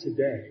we have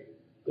today,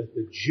 that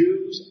the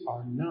Jews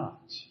are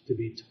not to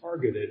be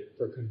targeted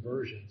for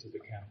conversion to the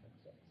Catholic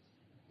faith.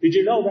 Did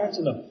you know that's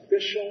an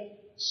official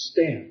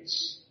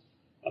stance,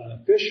 an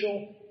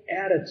official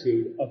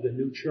attitude of the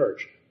new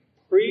church?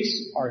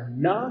 Priests are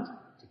not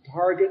to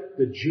target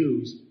the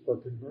Jews for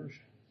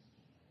conversion.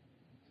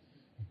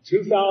 In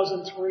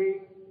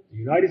 2003, the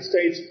United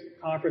States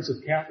Conference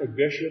of Catholic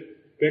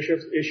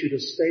Bishops issued a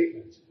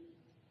statement.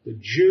 The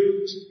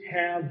Jews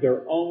have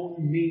their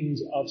own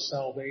means of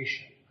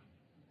salvation.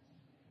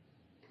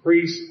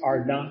 Priests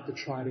are not to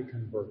try to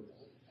convert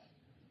them.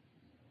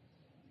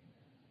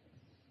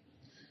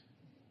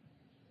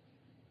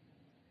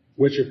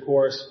 Which, of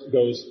course,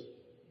 goes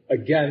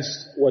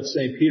against what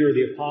St. Peter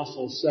the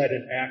Apostle said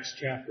in Acts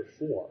chapter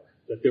 4,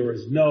 that there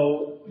is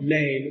no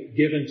name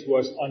given to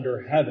us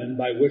under heaven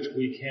by which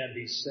we can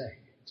be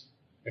saved,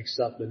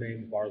 except the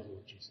name of our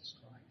Lord Jesus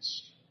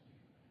Christ.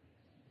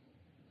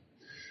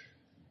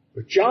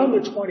 But John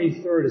the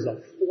 23rd is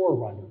a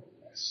forerunner of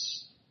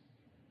this.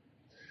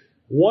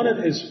 One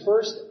of his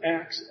first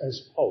acts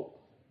as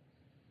Pope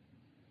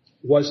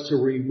was to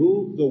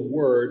remove the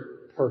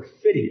word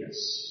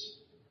perfidious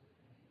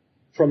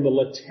from the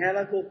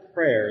litanical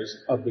prayers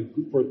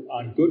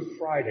on Good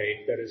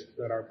Friday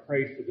that are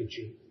prayed for the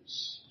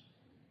Jews.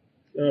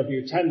 If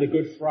you attend the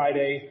Good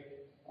Friday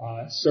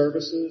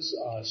services,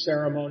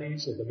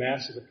 ceremonies of the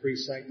Mass of the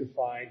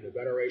Pre-Sanctified, the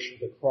Veneration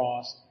of the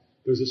Cross,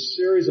 there's a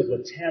series of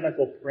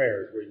litanical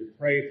prayers where you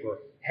pray for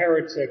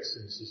heretics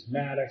and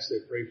schismatics,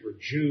 they pray for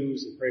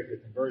Jews, they pray for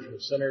the conversion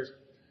of sinners.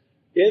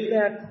 In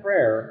that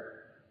prayer,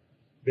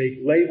 they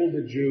labeled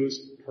the Jews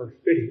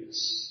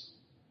perfidious.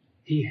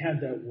 He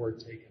had that word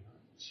taken out.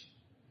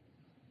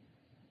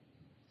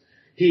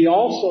 He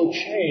also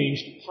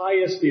changed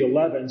Pius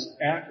XI's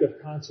act of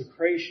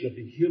consecration of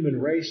the human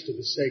race to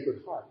the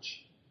Sacred Heart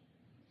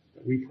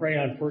that we pray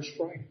on First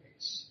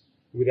Fridays,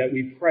 that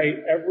we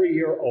pray every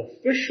year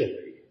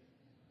officially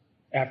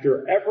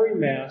after every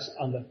Mass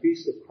on the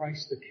Feast of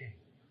Christ the King.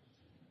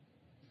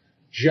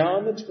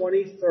 John the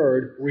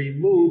 23rd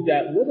removed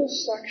that little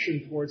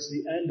section towards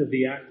the end of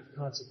the act of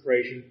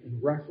consecration in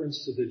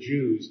reference to the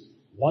Jews,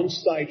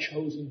 once thy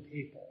chosen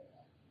people.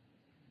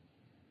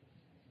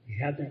 He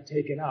had that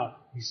taken out.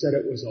 He said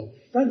it was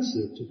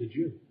offensive to the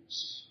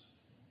Jews.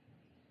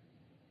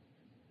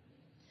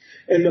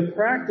 In the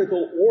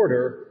practical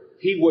order,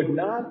 he would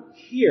not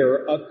hear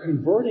of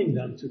converting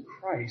them to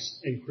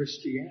Christ and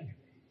Christianity.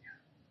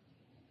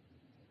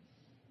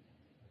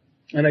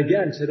 And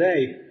again,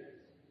 today,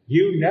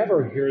 you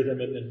never hear them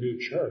in the new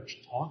church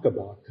talk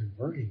about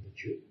converting the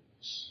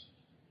Jews.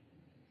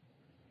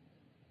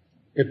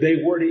 If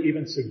they were to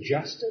even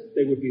suggest it,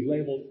 they would be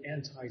labeled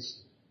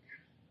anti-Semitic.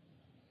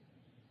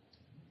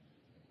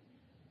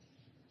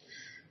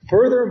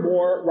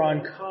 Furthermore,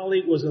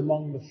 Roncalli was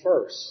among the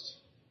first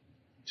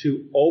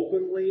to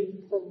openly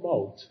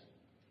promote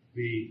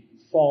the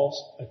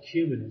false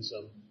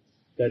ecumenism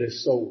that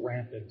is so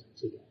rampant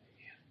today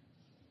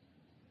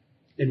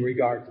in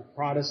regard to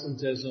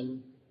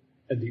Protestantism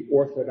and the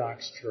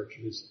Orthodox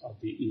churches of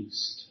the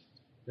East.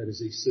 That is,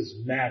 the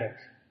schismatic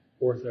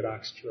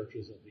Orthodox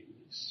churches of the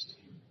East.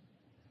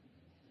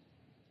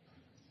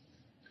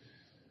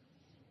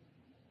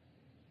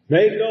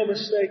 Make no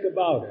mistake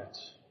about it.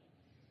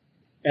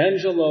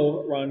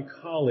 Angelo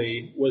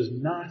Roncalli was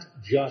not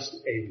just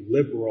a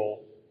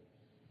liberal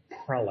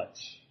prelate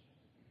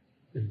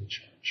in the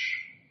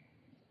church.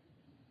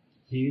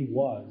 He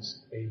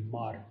was a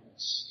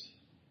modernist.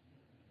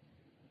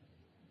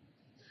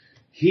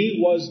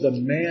 He was the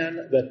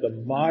man that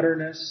the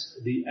modernists,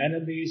 the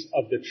enemies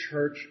of the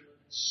church,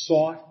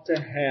 sought to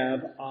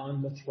have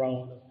on the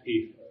throne of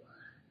Peter.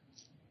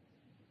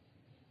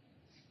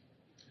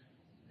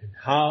 And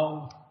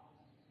how?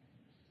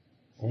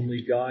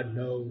 Only God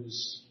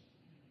knows.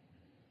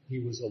 He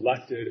was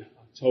elected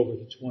October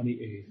the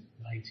 28th,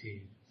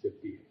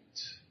 1958.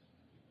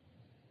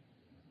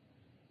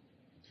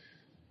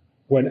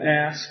 When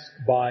asked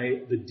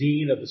by the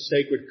Dean of the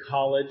Sacred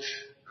College,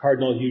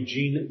 Cardinal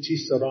Eugene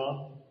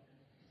Tisserand,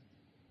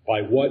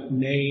 by what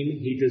name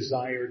he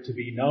desired to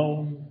be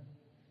known,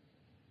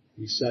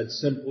 he said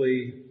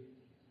simply,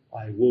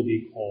 I will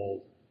be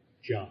called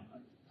John.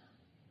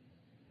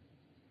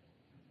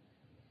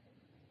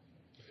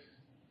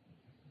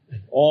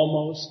 And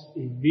almost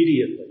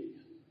immediately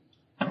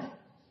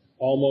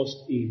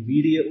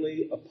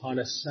upon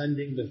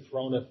ascending the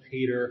throne of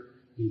Peter,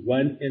 he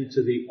went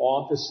into the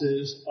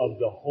offices of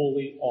the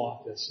Holy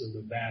Office in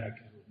the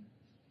Vatican.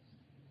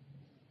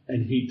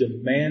 And he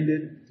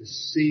demanded to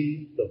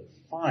see the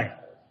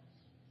file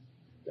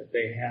that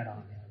they had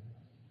on him.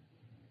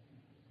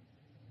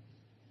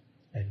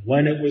 And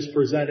when it was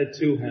presented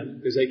to him,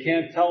 because they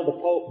can't tell the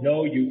Pope,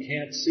 no, you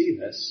can't see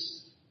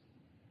this.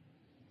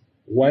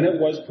 When it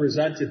was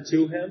presented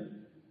to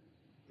him,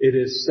 it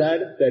is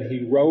said that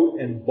he wrote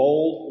in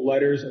bold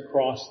letters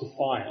across the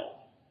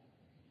file,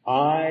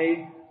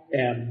 I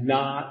am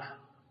not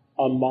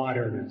a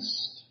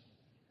modernist,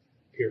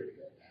 period.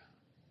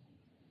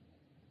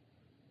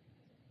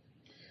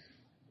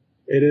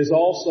 It is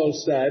also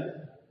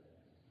said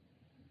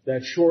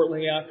that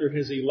shortly after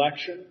his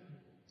election,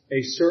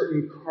 a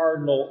certain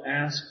cardinal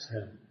asked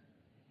him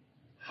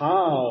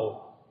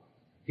how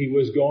he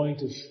was going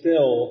to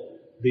fill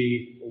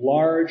the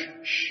large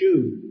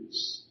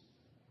shoes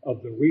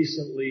of the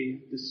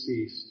recently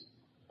deceased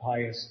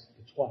Pius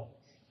XII.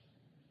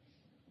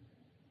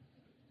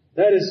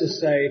 That is to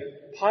say,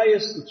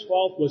 Pius XII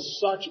was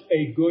such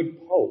a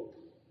good pope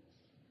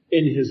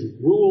in his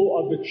rule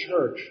of the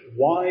church,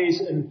 wise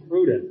and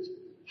prudent.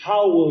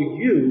 How will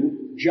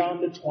you, John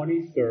the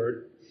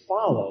 23rd,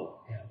 follow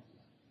him?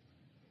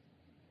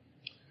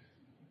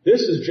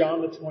 This is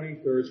John the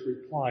 23rd's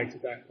reply to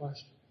that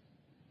question.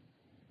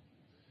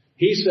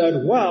 He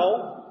said,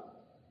 well,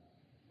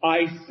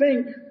 I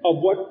think of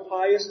what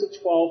Pius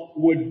XII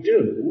would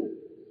do,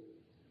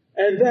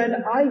 and then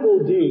I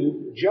will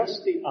do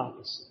just the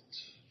opposite.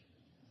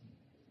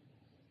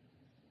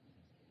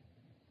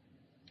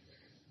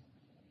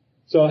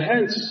 So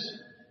hence,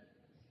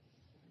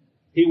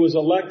 he was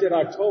elected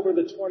October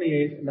the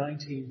 28th,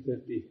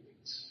 1958.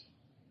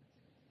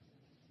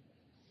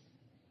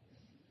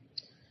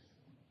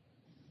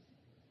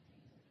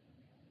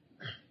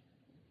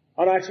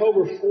 On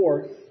October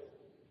 4th,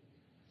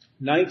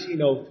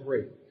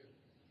 1903,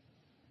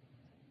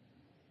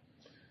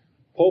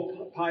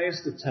 Pope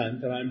Pius X,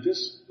 and I'm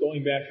just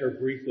going back here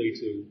briefly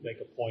to make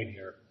a point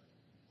here.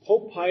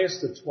 Pope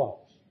Pius X,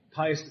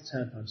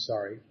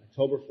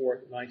 October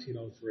 4th,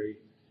 1903,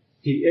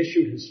 he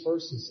issued his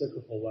first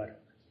encyclical letter.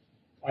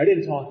 I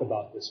didn't talk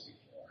about this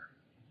before.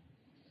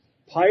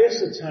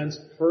 Pius X's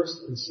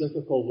first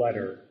encyclical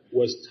letter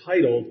was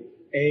titled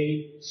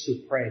A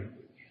Supreme.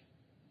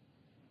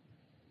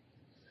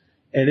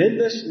 And in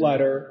this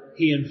letter,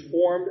 he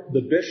informed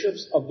the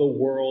bishops of the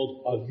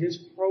world of his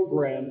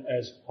program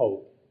as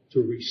Pope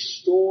to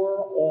restore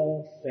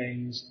all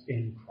things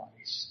in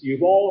Christ.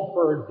 You've all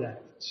heard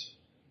that.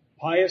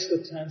 Pius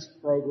X's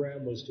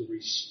program was to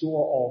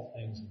restore all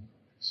things in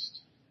Christ.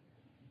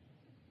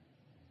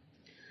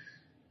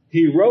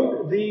 He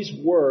wrote these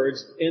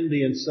words in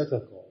the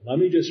encyclical. Let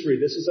me just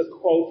read. This is a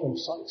quote from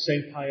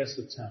St. Pius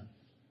X.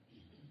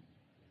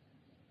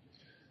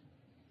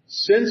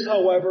 Since,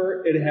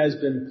 however, it has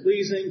been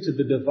pleasing to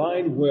the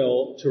divine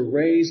will to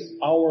raise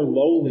our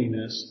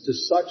lowliness to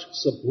such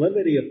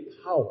sublimity of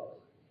power,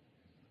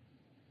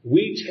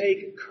 we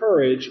take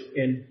courage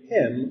in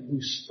Him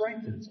who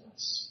strengthens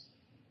us,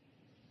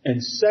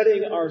 and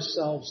setting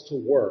ourselves to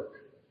work,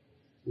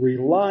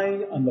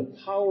 relying on the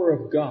power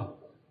of God,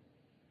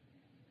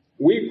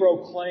 we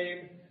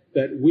proclaim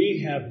that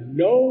we have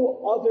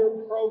no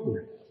other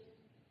program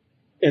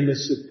in the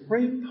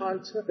supreme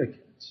pontificate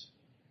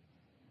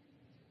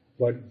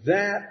but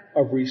that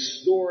of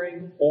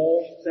restoring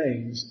all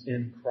things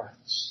in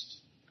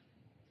Christ,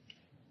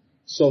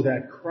 so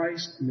that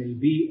Christ may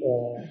be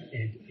all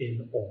and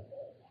in all.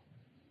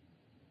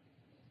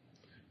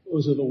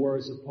 Those are the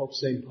words of Pope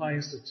St.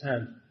 Pius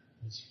X,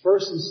 his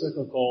first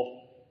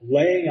encyclical,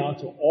 laying out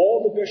to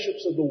all the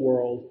bishops of the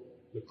world,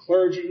 the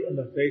clergy and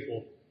the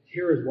faithful,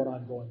 here is what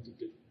I'm going to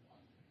do.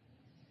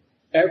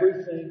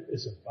 Everything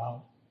is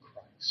about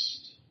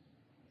Christ.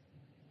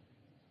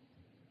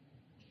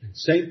 And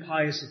St.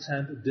 Pius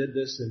X did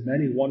this in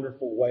many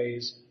wonderful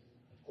ways,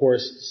 of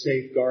course,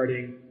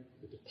 safeguarding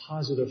the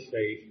deposit of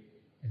faith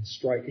and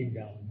striking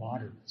down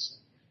modernism.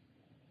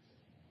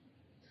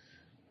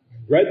 I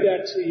read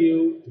that to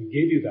you to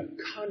give you the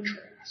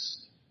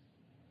contrast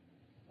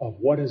of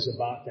what is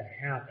about to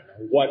happen,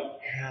 or what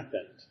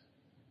happened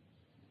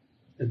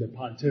in the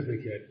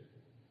pontificate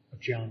of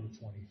John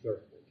the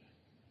 23rd.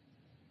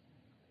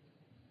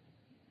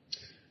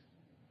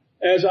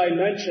 As I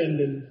mentioned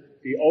in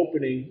the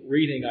opening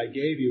reading I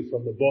gave you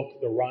from the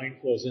book, The Rhine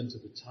Flows into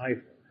the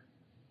Tiber,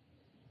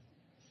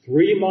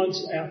 3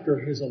 months after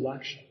his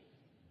election,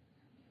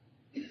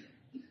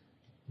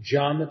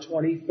 John the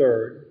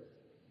 23rd,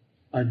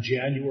 on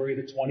January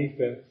the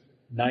 25th,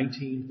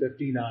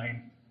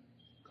 1959,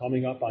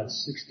 coming up on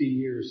 60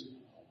 years now,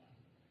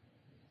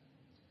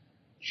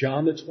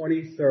 John the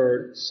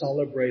 23rd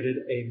celebrated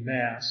a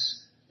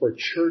Mass for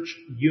church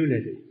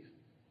unity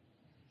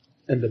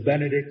in the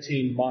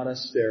Benedictine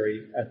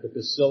monastery at the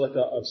Basilica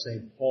of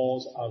St.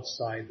 Paul's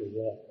outside the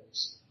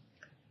walls.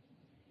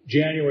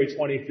 January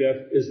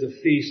 25th is the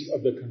feast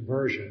of the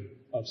conversion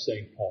of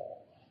St.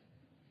 Paul.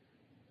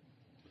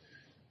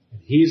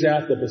 And he's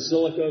at the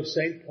Basilica of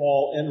St.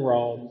 Paul in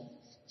Rome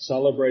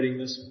celebrating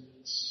this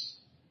Mass.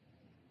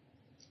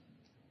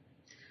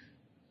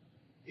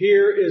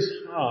 Here is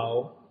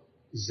how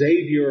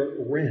Xavier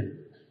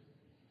Rinn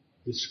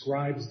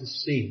describes the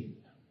scene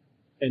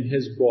in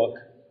his book,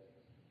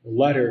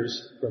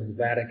 Letters from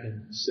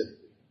Vatican City.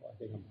 Well, I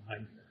think I'm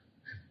behind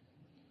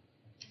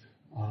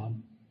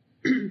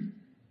here.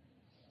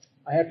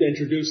 I have to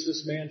introduce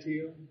this man to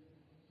you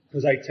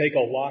because I take a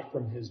lot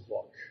from his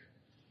book.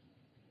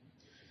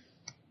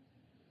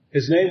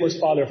 His name was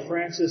Father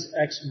Francis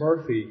X.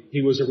 Murphy.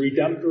 He was a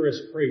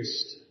Redemptorist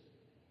priest.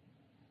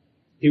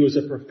 He was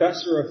a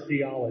professor of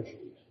theology.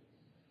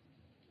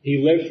 He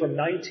lived from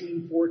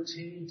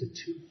 1914 to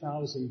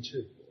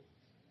 2002.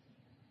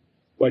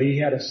 But he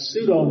had a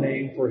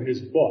pseudonym for his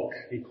book.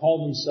 He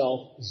called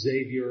himself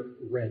Xavier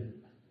Rinn.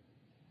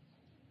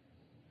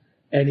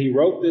 And he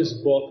wrote this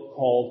book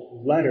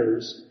called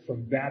Letters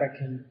from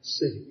Vatican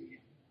City.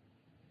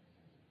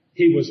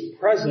 He was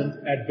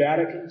present at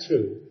Vatican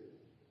II,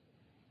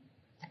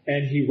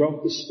 and he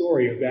wrote the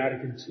story of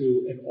Vatican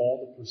II and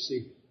all the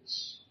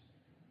proceedings.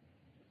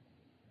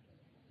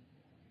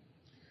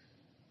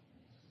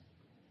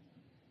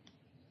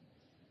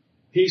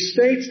 He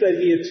states that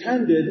he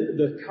attended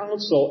the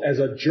council as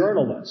a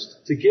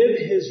journalist to give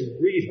his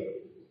reader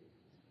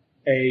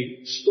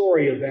a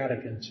story of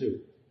Vatican II.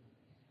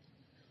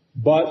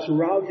 But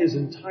throughout his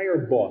entire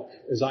book,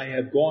 as I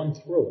have gone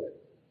through it,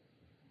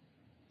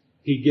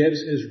 he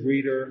gives his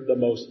reader the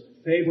most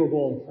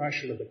favorable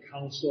impression of the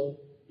council,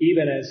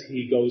 even as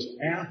he goes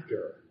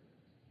after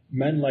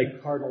men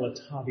like Cardinal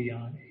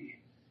Ottaviani,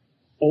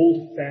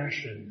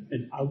 old-fashioned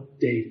and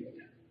outdated,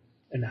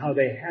 and how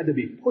they had to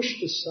be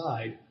pushed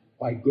aside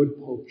by good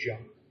Pope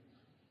John.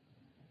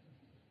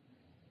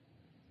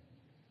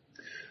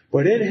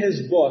 But in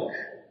his book,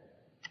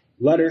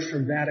 Letters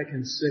from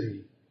Vatican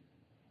City,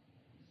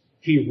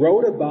 he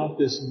wrote about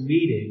this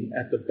meeting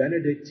at the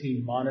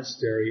Benedictine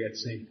monastery at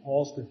St.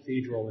 Paul's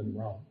Cathedral in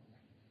Rome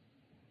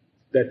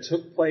that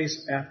took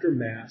place after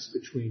Mass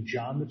between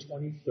John the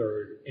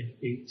 23rd and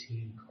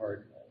 18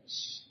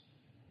 cardinals.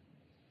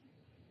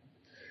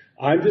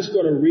 I'm just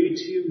going to read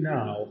to you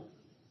now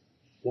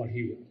what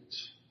he wrote.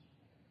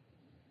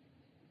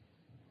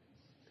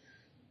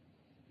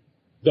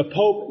 The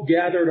Pope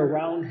gathered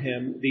around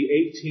him the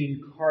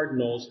 18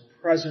 cardinals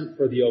present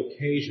for the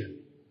occasion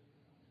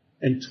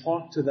and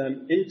talked to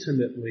them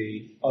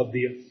intimately of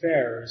the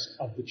affairs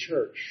of the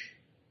Church.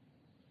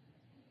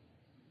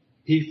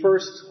 He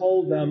first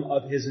told them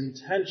of his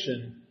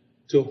intention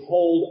to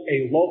hold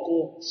a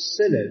local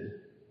synod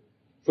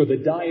for the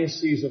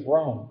Diocese of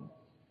Rome,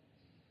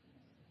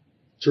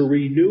 to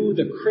renew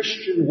the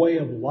Christian way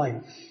of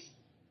life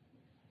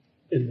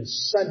in the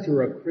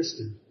center of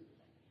Christendom.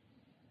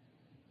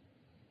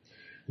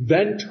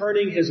 Then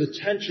turning his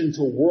attention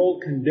to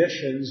world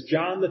conditions,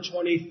 John the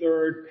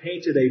 23rd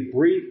painted a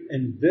brief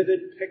and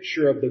vivid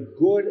picture of the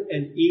good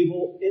and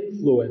evil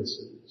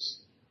influences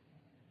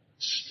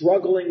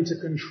struggling to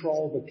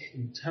control the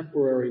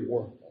contemporary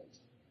world.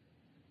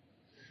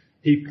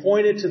 He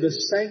pointed to the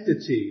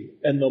sanctity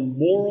and the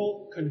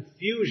moral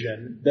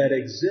confusion that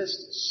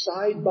exists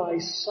side by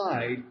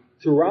side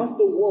throughout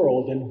the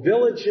world in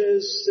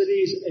villages,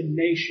 cities, and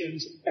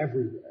nations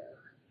everywhere,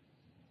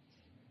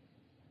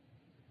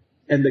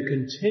 and the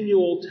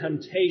continual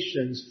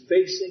temptations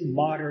facing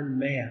modern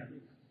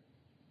man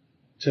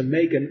to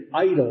make an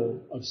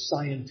idol of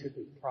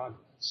scientific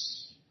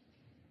progress.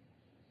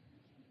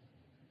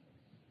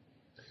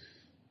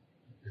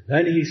 And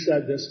then he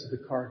said this to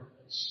the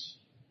cardinals,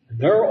 and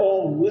they're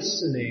all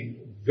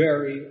listening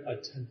very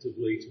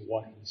attentively to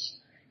what he's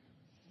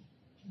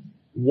saying,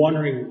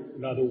 wondering,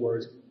 in other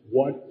words,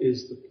 what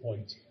is the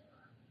point here?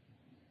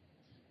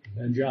 And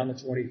then John the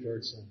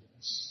 23rd said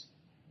this: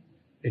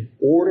 in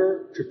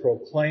order to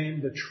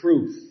proclaim the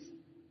truth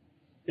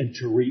and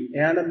to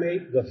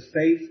reanimate the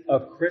faith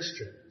of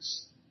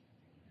Christians,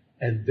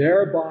 and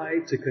thereby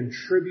to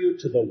contribute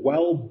to the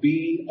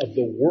well-being of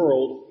the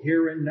world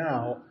here and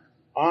now,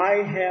 I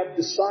have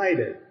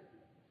decided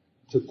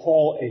to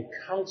call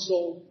a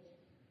council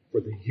for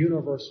the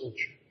universal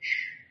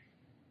church.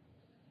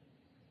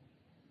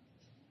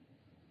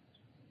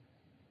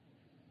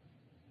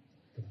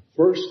 For the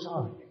first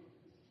time,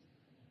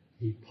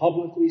 he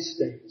publicly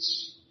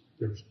states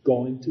there's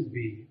going to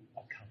be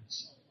a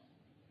council.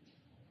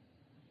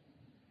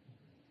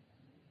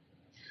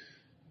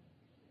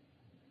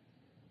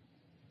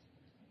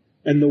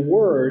 And the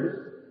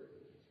word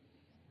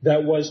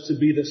that was to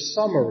be the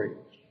summary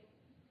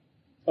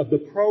of the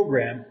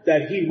program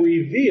that he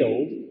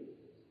revealed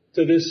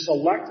to this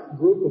select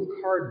group of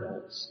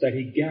cardinals that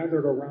he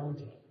gathered around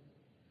him,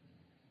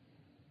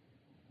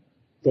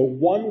 the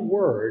one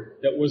word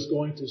that was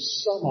going to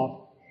sum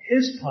up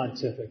his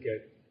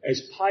pontificate,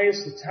 as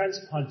Pius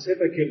X's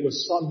pontificate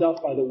was summed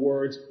up by the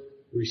words,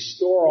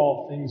 restore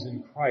all things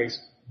in Christ,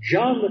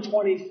 John the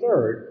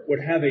 23rd would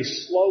have a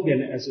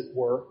slogan, as it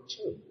were,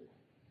 too.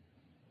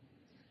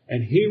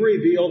 And he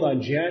revealed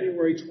on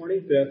January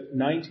 25th,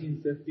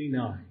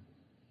 1959,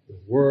 the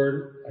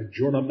word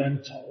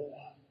aggiornamento.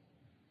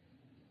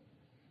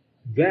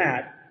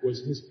 That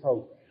was his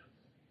program.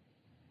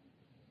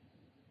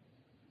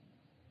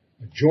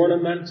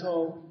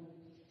 Aggiornamento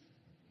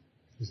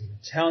is an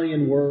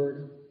Italian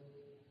word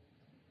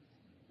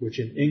which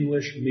in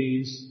English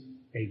means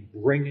a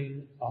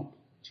bringing up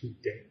to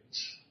date.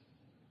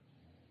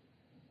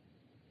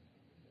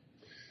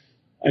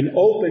 An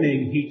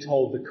opening, he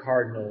told the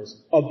cardinals,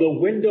 of the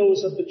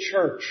windows of the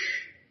church.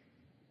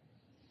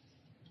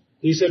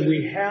 He said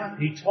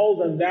he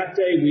told them that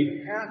day,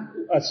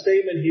 a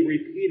statement he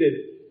repeated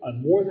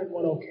on more than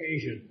one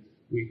occasion,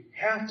 we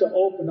have to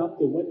open up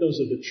the windows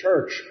of the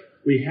church.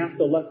 We have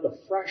to let the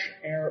fresh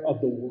air of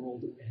the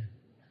world in.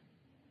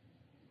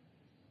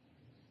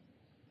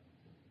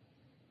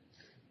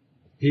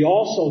 He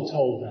also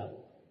told them,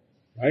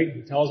 right?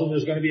 He tells them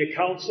there's going to be a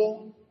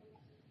council.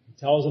 He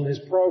tells them his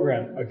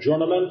program,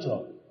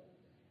 aggiornamento.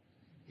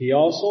 He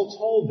also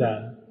told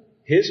them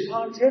his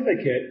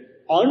pontificate,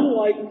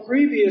 unlike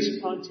previous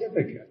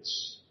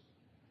pontificates,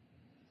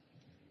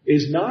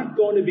 is not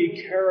going to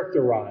be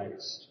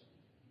characterized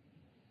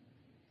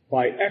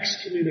by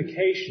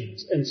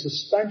excommunications and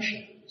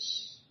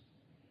suspensions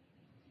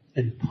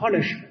and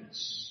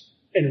punishments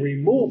and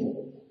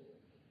removal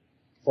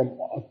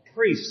of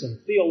priests and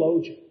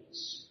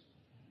theologians.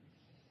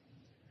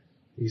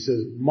 He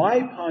says, my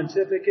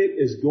pontificate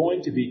is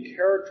going to be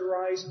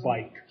characterized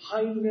by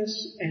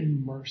kindness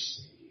and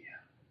mercy.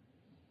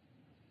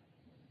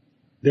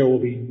 There will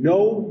be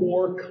no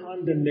more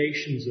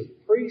condemnations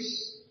of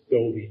priests.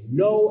 There will be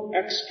no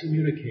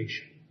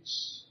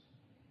excommunications.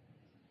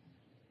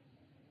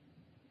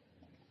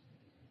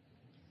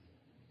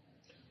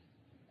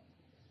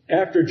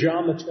 After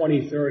John the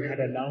 23rd had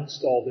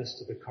announced all this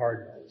to the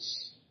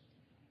cardinals,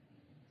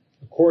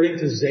 according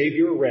to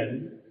Xavier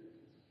Wren,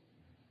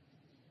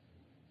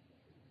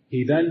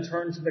 he then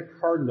turned to the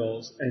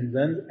cardinals and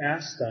then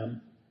asked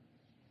them,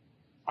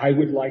 I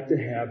would like to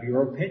have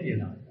your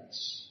opinion on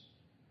this.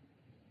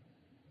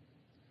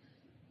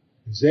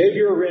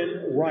 Xavier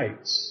Wren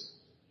writes,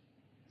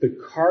 the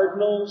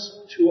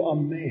cardinals to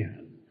a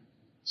man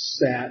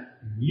sat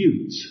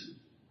mute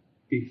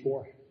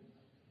before him.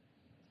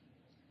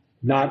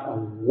 Not a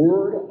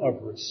word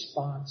of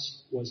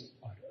response was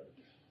uttered.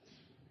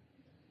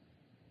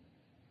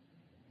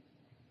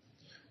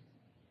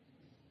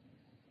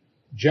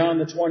 John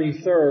the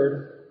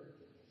 23rd,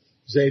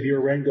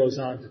 Xavier Wren goes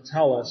on to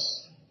tell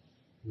us,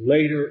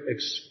 later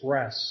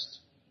expressed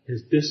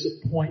his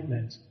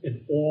disappointment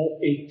in all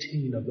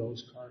 18 of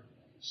those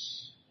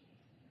cardinals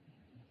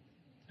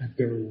at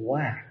their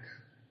lack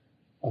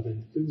of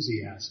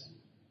enthusiasm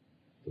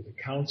for the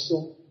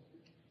council,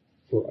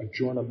 for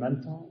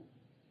Aggiornamento,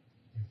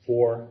 and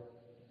for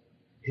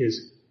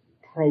his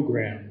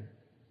program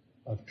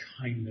of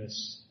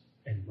kindness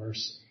and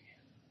mercy.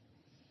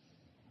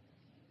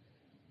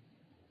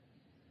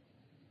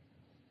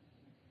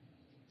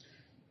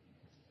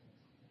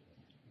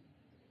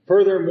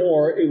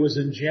 Furthermore, it was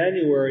in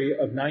January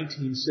of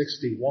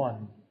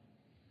 1961,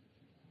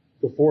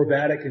 before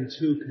Vatican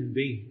II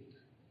convened,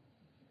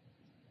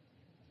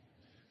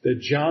 that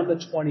John the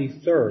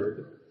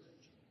 23rd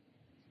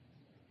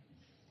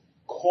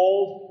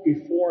called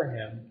before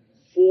him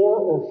 4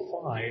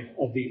 or 5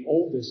 of the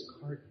oldest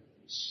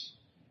cardinals.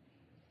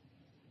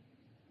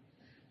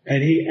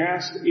 And he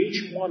asked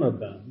each one of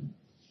them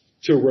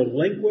to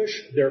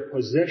relinquish their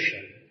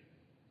position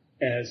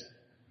as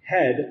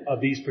head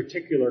of these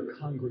particular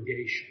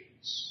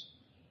congregations.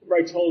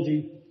 Remember I told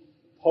you,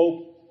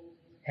 Pope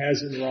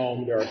has in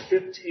Rome, there are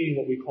 15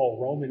 what we call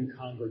Roman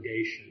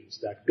congregations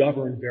that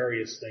govern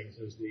various things.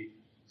 There's the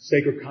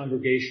Sacred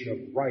Congregation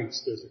of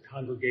Rites. There's the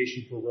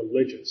Congregation for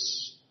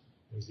Religious.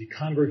 There's the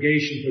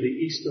Congregation for the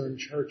Eastern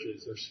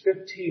Churches. There's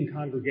 15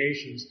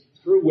 congregations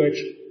through which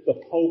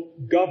the Pope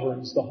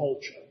governs the whole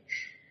church.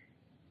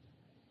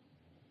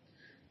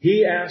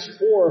 He asked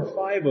 4 or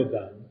 5 of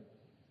them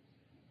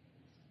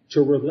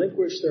to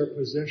relinquish their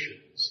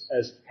positions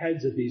as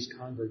heads of these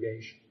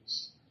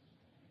congregations.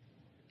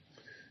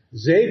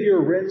 Xavier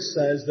Wren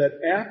says that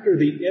after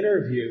the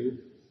interview,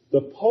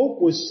 the Pope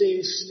was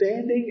seen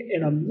standing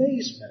in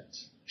amazement,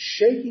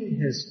 shaking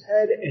his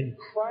head and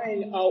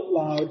crying out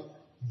loud,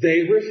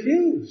 they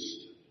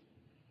refused.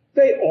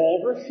 They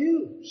all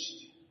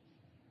refused.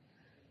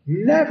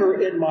 Never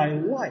in my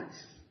life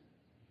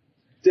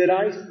did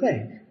I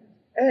think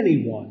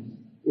anyone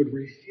would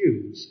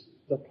refuse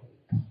the Pope.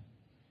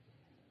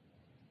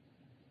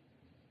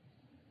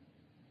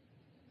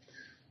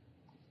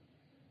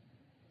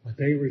 But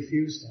they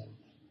refused him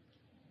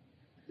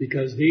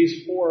because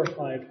these 4 or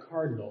 5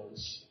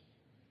 cardinals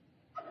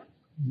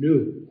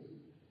knew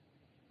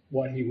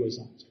what he was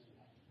up to.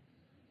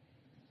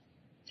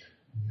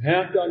 You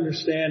have to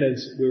understand,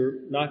 as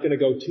we're not going to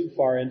go too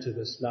far into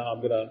this now,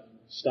 I'm going to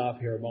stop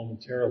here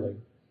momentarily.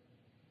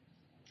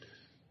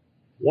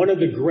 One of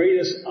the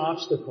greatest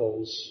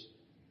obstacles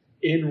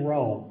in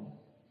Rome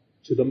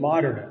to the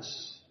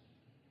modernists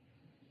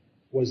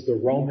was the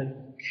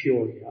Roman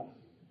Curia.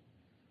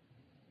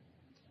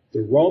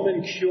 The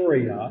Roman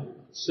Curia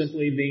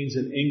simply means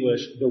in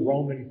English the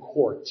Roman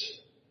court.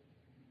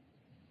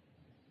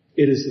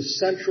 It is the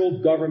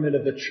central government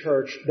of the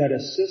church that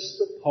assists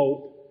the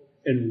Pope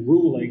in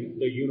ruling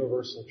the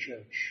universal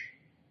church.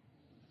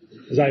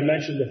 As I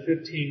mentioned, the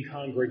 15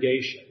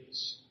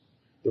 congregations.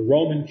 The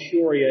Roman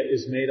Curia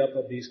is made up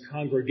of these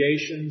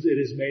congregations. It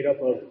is made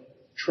up of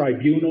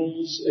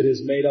tribunals. It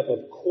is made up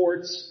of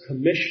courts,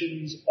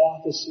 commissions,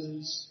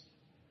 offices.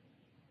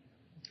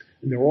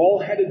 And they're all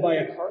headed by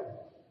a cardinal.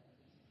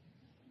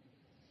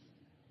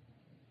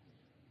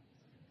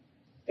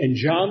 And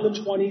John the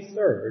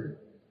 23rd,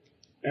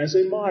 as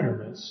a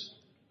modernist,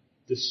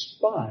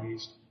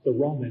 despised the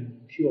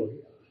Roman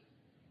Curia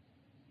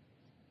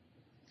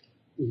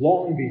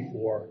long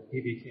before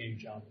he became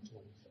John the 23rd.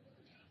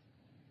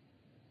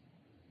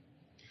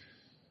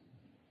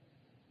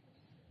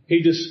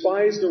 He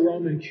despised the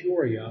Roman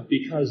Curia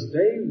because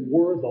they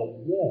were the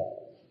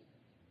wall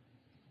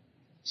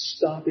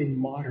stopping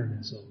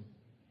modernism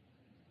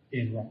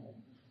in Rome.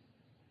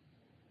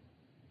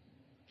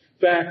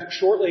 In fact,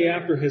 shortly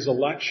after his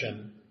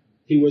election,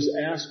 he was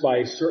asked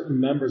by certain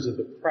members of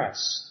the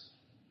press,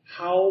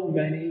 how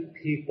many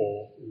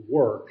people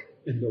work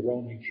in the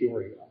Roman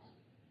Curia?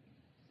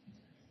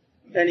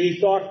 And he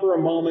thought for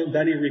a moment,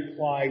 then he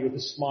replied with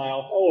a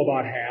smile,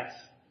 about half.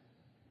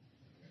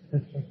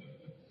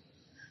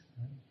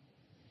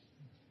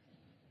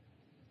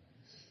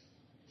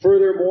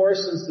 Furthermore,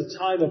 since the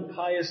time of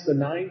Pius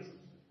IX,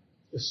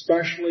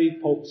 especially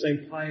Pope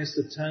St. Pius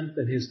X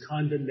and his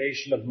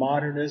condemnation of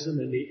modernism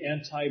and the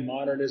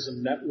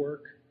anti-modernism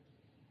network,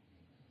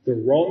 the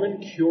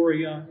Roman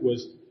Curia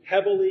was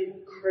heavily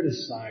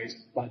criticized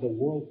by the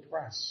world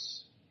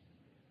press.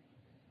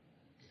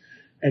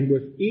 And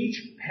with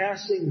each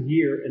passing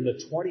year in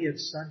the 20th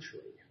century,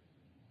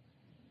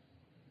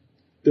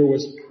 there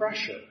was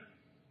pressure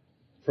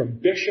from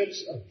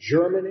bishops of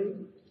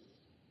Germany,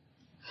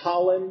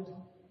 Holland,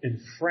 and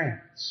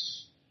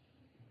France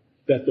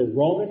that the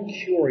Roman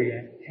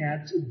Curia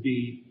had to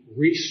be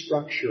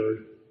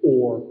restructured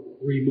or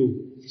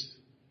removed.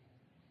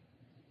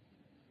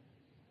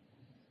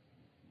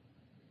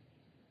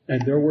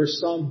 And there were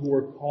some who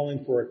were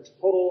calling for a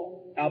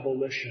total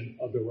abolition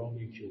of the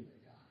Roman Curia.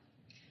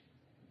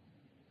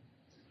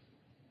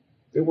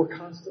 They were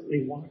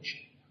constantly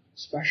watching,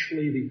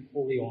 especially the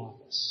Holy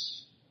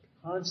Office,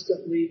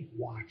 constantly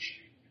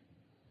watching.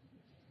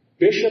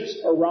 Bishops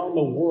around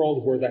the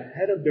world were the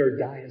head of their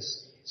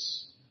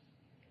dioceses.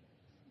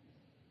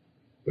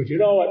 But you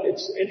know what?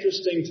 It's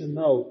interesting to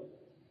note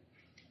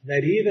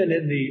that even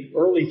in the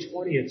early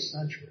 20th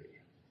century,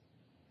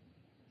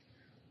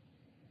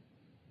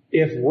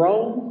 if in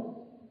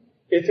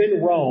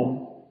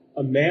Rome,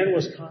 a man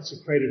was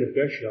consecrated a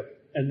bishop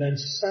and then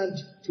sent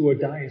to a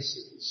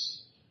diocese,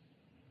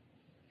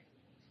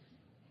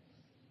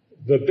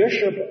 the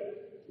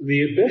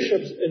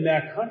bishops in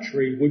that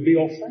country would be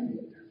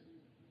offended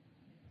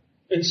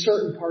in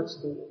certain parts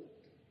of the world.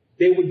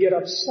 They would get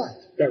upset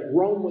that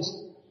Rome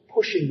was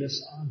pushing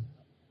this on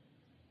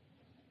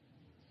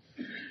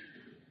them.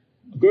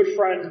 A good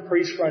friend,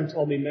 priest friend,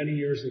 told me many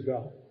years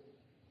ago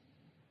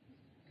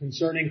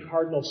concerning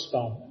Cardinal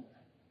Spellman.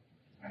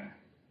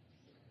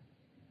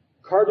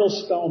 Cardinal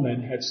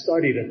Spellman had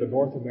studied at the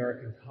North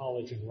American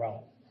College in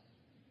Rome.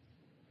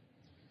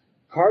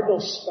 Cardinal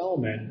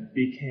Spellman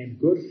became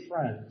good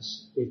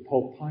friends with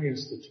Pope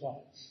Pius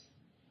XII.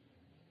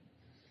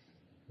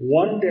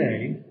 One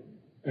day,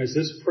 as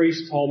this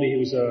priest told me, he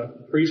was a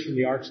priest from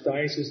the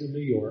Archdiocese of New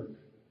York,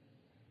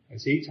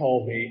 as he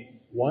told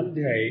me, one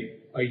day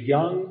a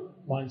young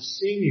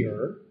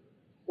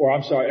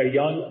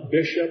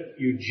Bishop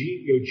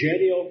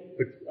Eugenio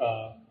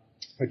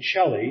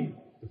Pacelli,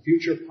 the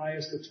future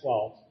Pius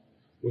XII,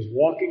 was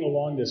walking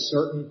along this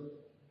certain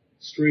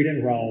street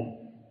in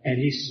Rome, and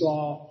he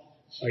saw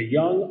a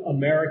young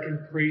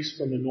American priest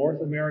from the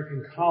North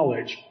American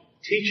College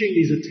teaching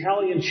these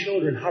Italian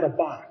children how to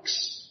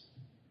box.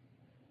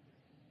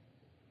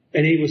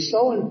 And he was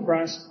so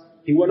impressed,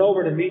 he went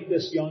over to meet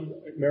this young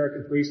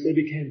American priest. They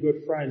became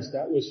good friends.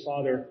 That was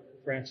Father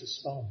Francis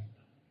Spellman.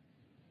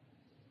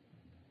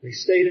 They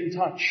stayed in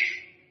touch.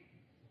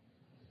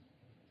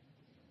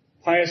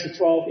 Pius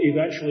XII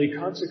eventually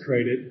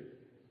consecrated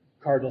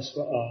Cardinal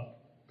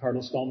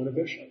Spellman a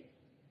bishop.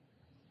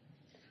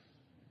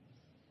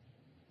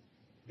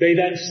 They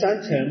then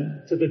sent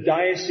him to the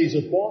Diocese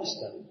of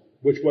Boston,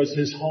 which was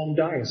his home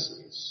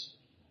diocese,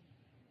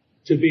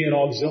 to be an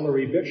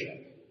auxiliary bishop.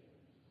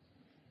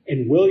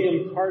 And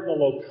William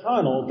Cardinal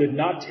O'Connell did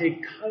not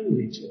take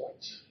kindly to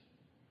it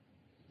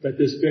that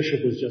this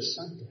bishop was just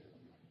sent to him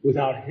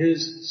without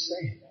his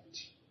saying it.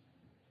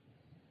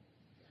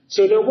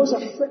 So there was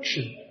a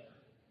friction there.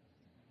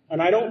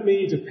 And I don't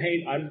mean to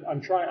paint, I'm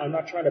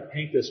not trying to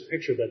paint this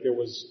picture that there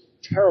was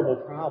terrible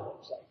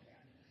problems like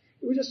that.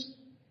 It was just,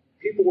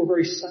 people were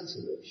very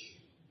sensitive.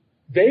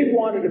 They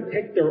wanted to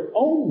pick their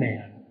own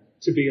man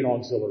to be an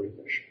auxiliary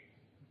bishop.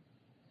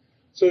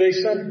 So they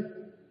sent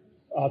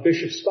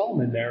Bishop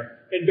Spellman there,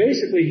 and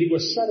basically he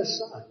was set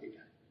aside.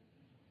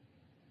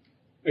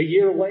 A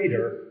year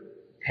later,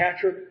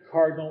 Patrick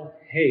Cardinal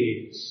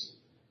Hayes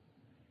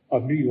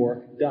of New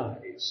York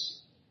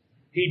dies.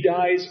 He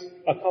dies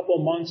a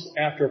couple months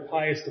after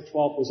Pius XII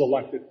was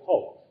elected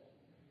Pope.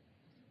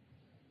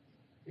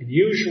 And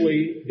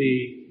usually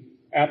the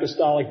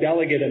apostolic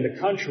delegate in the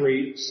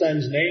country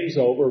sends names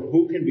over of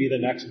who can be the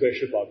next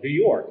bishop of New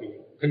York. He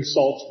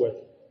consults with,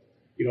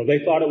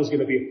 they thought it was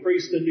going to be a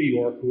priest in New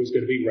York who was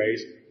going to be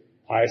raised.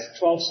 Pius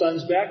XII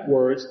sends back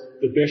words,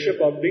 the Bishop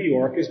of New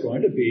York is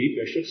going to be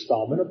Bishop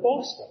Spellman of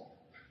Boston.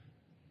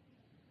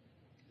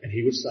 And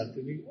he was sent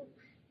to New York.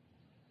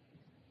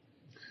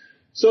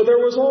 So there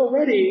was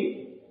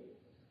already,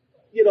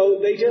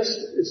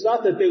 it's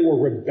not that they were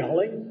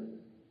rebelling,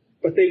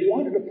 but they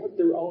wanted to put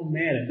their own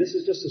man in. This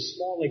is just a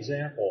small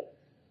example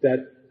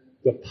that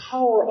the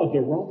power of the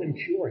Roman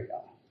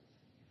Curia,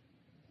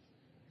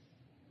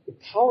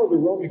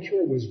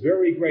 was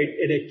very great.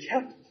 And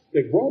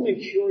the Roman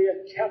Curia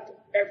kept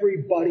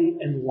everybody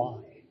in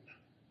line.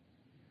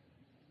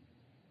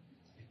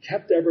 It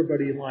kept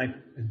everybody in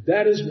line. And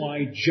that is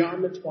why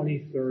John the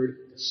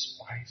 23rd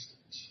despised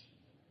it.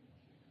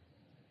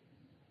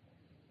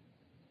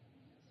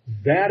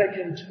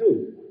 Vatican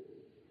II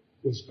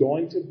was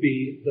going to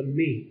be the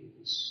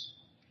means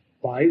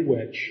by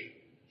which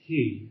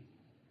he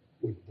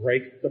would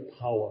break the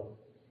power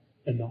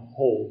and the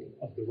hold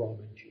of the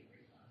Roman Curia.